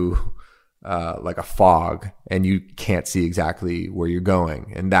through like a fog and you can't see exactly where you're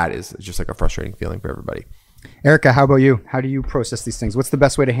going. And that is just like a frustrating feeling for everybody. Erica, how about you? How do you process these things? What's the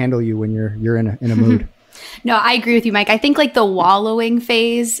best way to handle you when you're in a mood? No, I agree with you, Mike. I think like the wallowing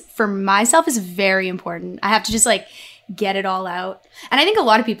phase for myself is very important. I have to just like get it all out. And I think a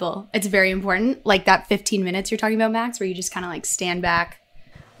lot of people, it's very important. Like that 15 minutes you're talking about, Max, where you just kind of like stand back,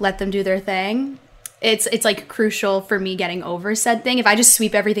 let them do their thing. It's like crucial for me getting over said thing. If I just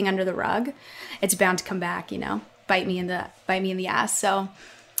sweep everything under the rug, it's bound to come back, you know, bite me in the ass. So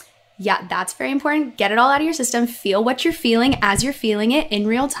yeah, that's very important. Get it all out of your system. Feel what you're feeling as you're feeling it in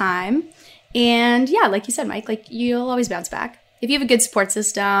real time. And yeah, like you said, Mike, like you'll always bounce back. If you have a good support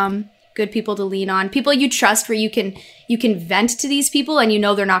system, good people to lean on, people you trust where you can vent to these people and you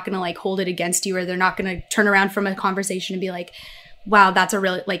know they're not going to like hold it against you, or they're not going to turn around from a conversation and be like, wow, that's a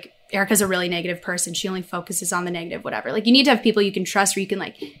really, like, Erica's a really negative person. She only focuses on the negative, whatever. Like you need to have people you can trust where you can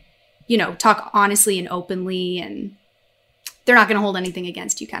like, you know, talk honestly and openly, and they're not going to hold anything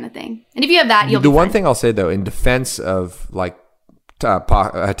against you kind of thing. And if you have that, you'll be fine. The one thing I'll say though, in defense of like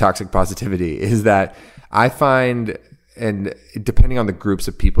toxic positivity, is that I find, and depending on the groups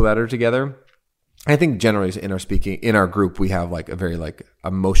of people that are together, I think generally in our group, we have like a very like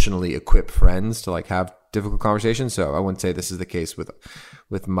emotionally equipped friends to like have difficult conversations. So I wouldn't say this is the case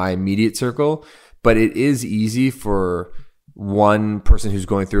with my immediate circle, but it is easy for one person who's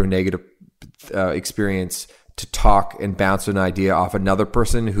going through a negative experience to talk and bounce an idea off another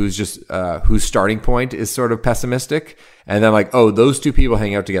person who's just whose starting point is sort of pessimistic, and then like, oh, those two people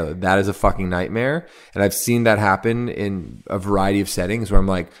hang out together, that is a fucking nightmare. And I've seen that happen in a variety of settings where I'm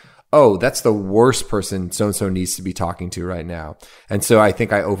like, oh, that's the worst person so-and-so needs to be talking to right now. And so I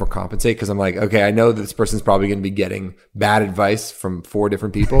think I overcompensate because I'm like, okay, I know that this person's probably going to be getting bad advice from 4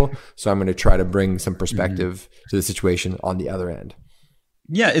 different people, so I'm going to try to bring some perspective to the situation on the other end.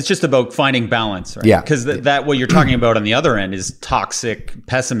 Yeah, it's just about finding balance, right? Yeah. Because that what you're talking about on the other end is toxic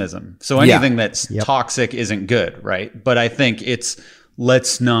pessimism. So anything that's toxic isn't good, right? But I think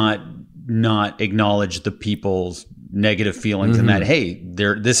let's not acknowledge the people's negative feelings and that, hey,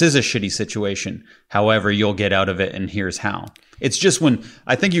 this is a shitty situation. However, you'll get out of it, and here's how. It's just when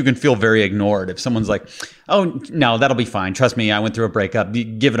I think you can feel very ignored if someone's like, oh, no, that'll be fine. Trust me, I went through a breakup.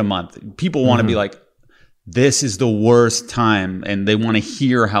 Give it a month. People want to be like, this is the worst time, and they want to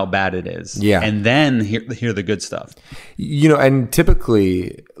hear how bad it is. Yeah. And then hear the good stuff. You know, and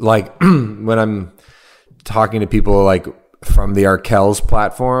typically, like when I'm talking to people like from the Arkells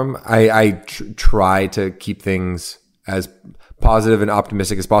platform, I try to keep things as positive and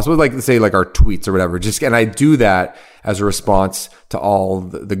optimistic as possible. Like say like our tweets or whatever. And I do that as a response to all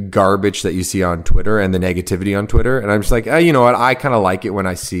the garbage that you see on Twitter and the negativity on Twitter. And I'm just like, you know what? I kind of like it when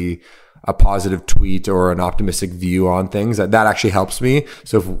I see a positive tweet or an optimistic view on things. That actually helps me.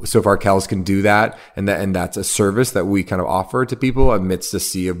 So if Arkells can do that, and that's a service that we kind of offer to people amidst a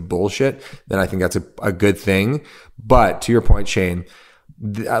sea of bullshit, then I think that's a good thing. But to your point, Shane,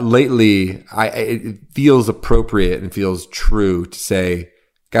 lately it feels appropriate and feels true to say,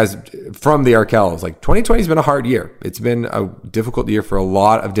 guys, from the Arkells, like 2020 has been a hard year. It's been a difficult year for a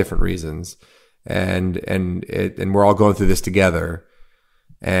lot of different reasons, and we're all going through this together.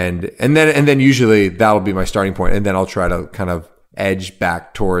 And then usually that'll be my starting point, and then I'll try to kind of edge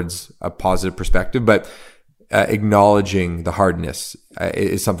back towards a positive perspective. But acknowledging the hardness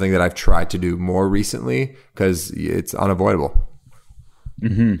is something that I've tried to do more recently because it's unavoidable.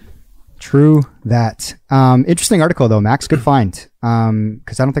 Mm-hmm. True that. Interesting article though, Max. Good find.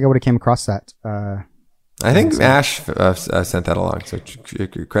 Because I don't think I would have came across that. I think Ash sent that along. So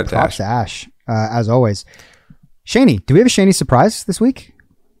credit to Ash. Props to Ash, as always. Shaney, do we have a Shaney surprise this week?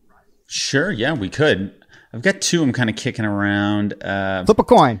 Sure, yeah, we could. I've got 2 I'm kind of kicking around. Flip a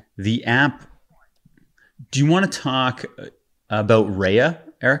coin. The app. Do you want to talk about Raya,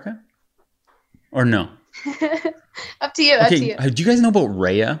 Erica? Or no? Up to you. Okay, up to you. Do you guys know about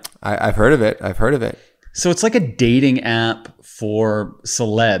Raya? I've heard of it. So it's like a dating app for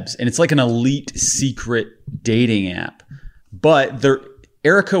celebs, and it's like an elite secret dating app. But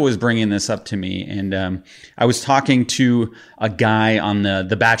Erica was bringing this up to me, and I was talking to a guy on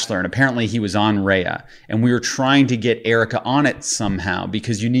The Bachelor, and apparently he was on Raya, and we were trying to get Erica on it somehow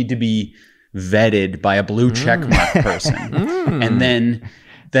because you need to be vetted by a blue checkmark person, and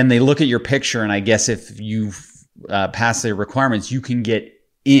then they look at your picture, and I guess if you pass the requirements, you can get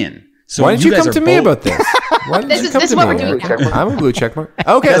in. So Why didn't you guys come are to me both- about this? Why didn't you come this to is what me? we're doing now. I'm a blue check mark.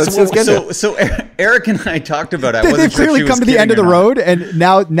 Okay, let's get into it. So Eric and I talked about it. I They've wasn't sure if clearly she was come to the end of kidding the or not. road, and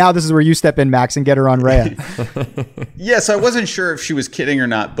now this is where you step in, Max, and get her on Rhea. Yeah, so I wasn't sure if she was kidding or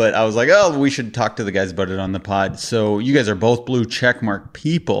not, but I was like, oh, we should talk to the guys about it on the pod. So you guys are both blue checkmark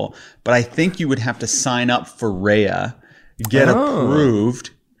people, but I think you would have to sign up for Rhea, get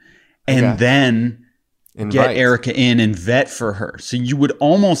approved, and then Invite. get Erica in and vet for her. So you would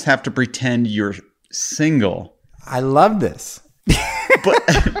almost have to pretend you're single. I love this.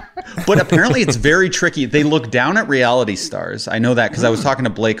 But apparently it's very tricky. They look down at reality stars. I know that because I was talking to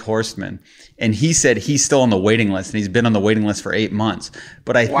Blake Horstman, and he said he's still on the waiting list, and he's been on the waiting list for 8 months.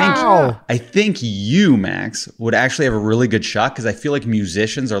 But I think you, Max, would actually have a really good shot because I feel like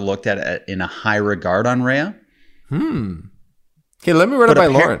musicians are looked at in a high regard on Rhea. Okay, let me run it by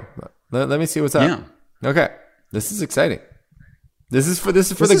Lauren. Let me see what's up. Yeah. Okay, this is exciting. This is for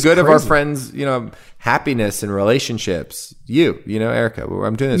the good of our friends, happiness and relationships. Erica,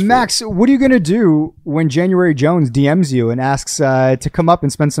 I'm doing this. Max, what are you going to do when January Jones DMs you and asks to come up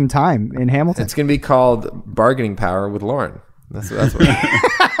and spend some time in Hamilton? It's going to be called bargaining power with Lauren. That's what.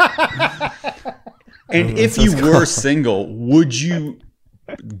 And if you were single, would you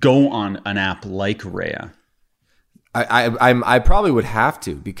go on an app like Rhea? I probably would have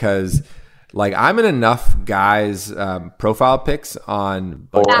to because. Like I'm in enough guys' profile pics on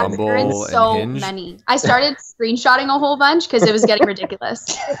Bumble There are and so Hinge. many. I started screenshotting a whole bunch because it was getting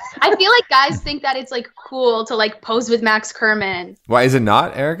ridiculous. I feel like guys think that it's like cool to like pose with Max Kerman. Why is it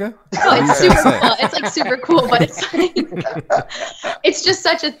not, Erica? No, it's super cool. It's like super cool, but it's like it's just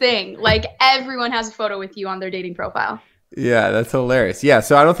such a thing. Like everyone has a photo with you on their dating profile. Yeah, that's hilarious. Yeah,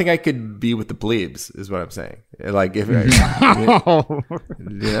 so I don't think I could be with the plebes, is what I'm saying. Like, if can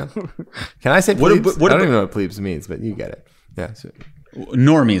I say plebes? I don't even know what plebes means, but you get it. Yeah, so.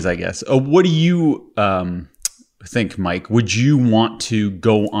 Normies, I guess. What do you think, Mike? Would you want to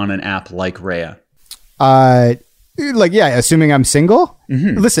go on an app like Rhea? Assuming I'm single.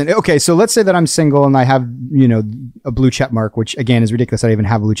 Mm-hmm. Listen, okay, so let's say that I'm single and I have a blue check mark, which again is ridiculous. I even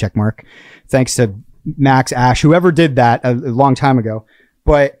have a blue check mark, thanks to Max, Ash, whoever did that a long time ago.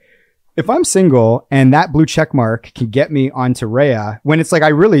 But if I'm single and that blue check mark can get me onto Rhea, when it's like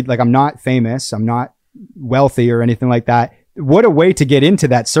I'm not famous, I'm not wealthy or anything like that, what a way to get into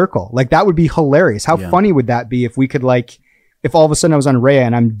that circle. Like that would be hilarious. How funny would that be if we could if all of a sudden I was on Rhea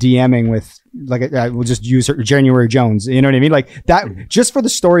and I'm DMing with we'll just use her, January Jones, you know what I mean? Like that, just for the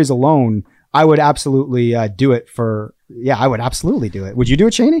stories alone, I would absolutely do it I would absolutely do it. Would you do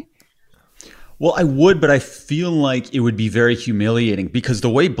it, Shaney? Well, I would, but I feel like it would be very humiliating because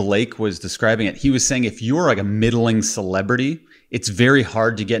the way Blake was describing it, he was saying if you're like a middling celebrity, it's very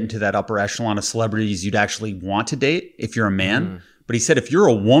hard to get into that upper echelon of celebrities you'd actually want to date if you're a man. But he said if you're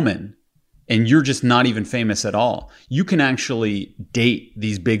a woman and you're just not even famous at all, you can actually date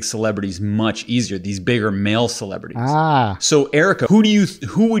these big celebrities much easier, these bigger male celebrities. So Erica, who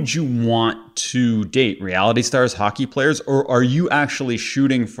would you want to date? Reality stars, hockey players, or are you actually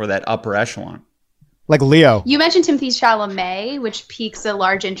shooting for that upper echelon? Like Leo. You mentioned Timothée Chalamet, which piques a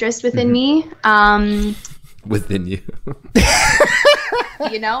large interest within me. Within you.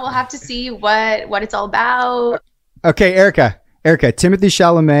 We'll have to see what it's all about. Okay, Erica, Timothée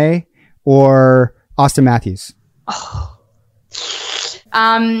Chalamet or Austin Matthews? Probably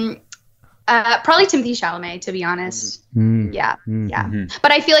Timothée Chalamet, to be honest. Yeah.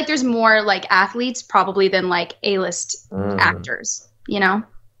 But I feel like there's more like athletes probably than like A-list actors,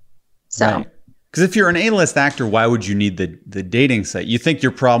 So. Right. Because if you're an A-list actor, why would you need the dating site? You think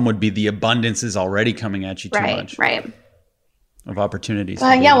your problem would be the abundance is already coming at you too much. Right. Of opportunities.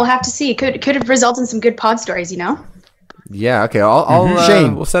 We'll have to see. Could have resulted in some good pod stories, Yeah. Okay. I'll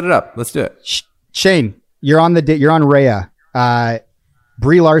Shane, we'll set it up. Let's do it. Shane, you're on you're on Rhea.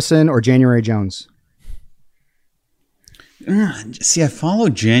 Brie Larson or January Jones? See, I follow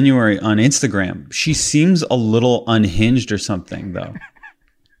January on Instagram. She seems a little unhinged or something, though.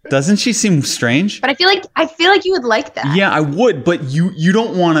 Doesn't she seem strange? But I feel like you would like that. Yeah, I would, but you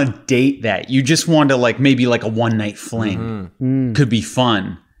don't want to date that. You just want to maybe a one night fling. Could be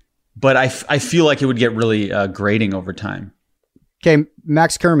fun, but I feel like it would get really grating over time. Okay,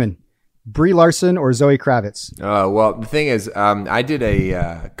 Max Kerman, Brie Larson or Zoe Kravitz? Well, the thing is, I did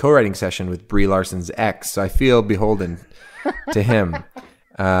a co-writing session with Brie Larson's ex, so I feel beholden to him.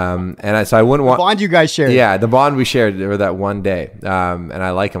 So I wouldn't want the bond you guys shared. Yeah, the bond we shared over that one day. And I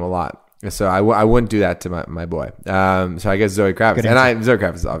like him a lot. So I wouldn't do that to my boy. So I guess Zoe Kravitz. Zoe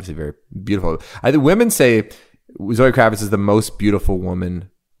Kravitz is obviously very beautiful. I think women say Zoe Kravitz is the most beautiful woman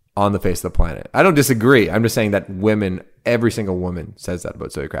on the face of the planet. I don't disagree. I'm just saying that every single woman says that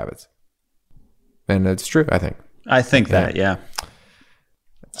about Zoe Kravitz. And it's true, I think. I think that, yeah.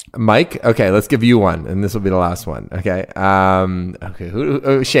 Mike, okay, let's give you one, and this will be the last one. Okay,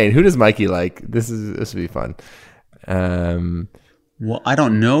 Shane, who does Mikey like? This will be fun. Well, I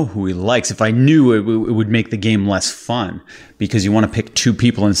don't know who he likes. If I knew, it would make the game less fun because you want to pick two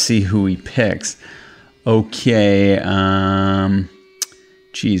people and see who he picks. Okay,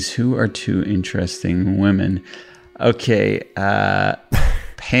 who are two interesting women? Okay,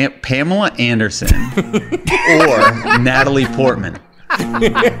 Pamela Anderson or Natalie Portman.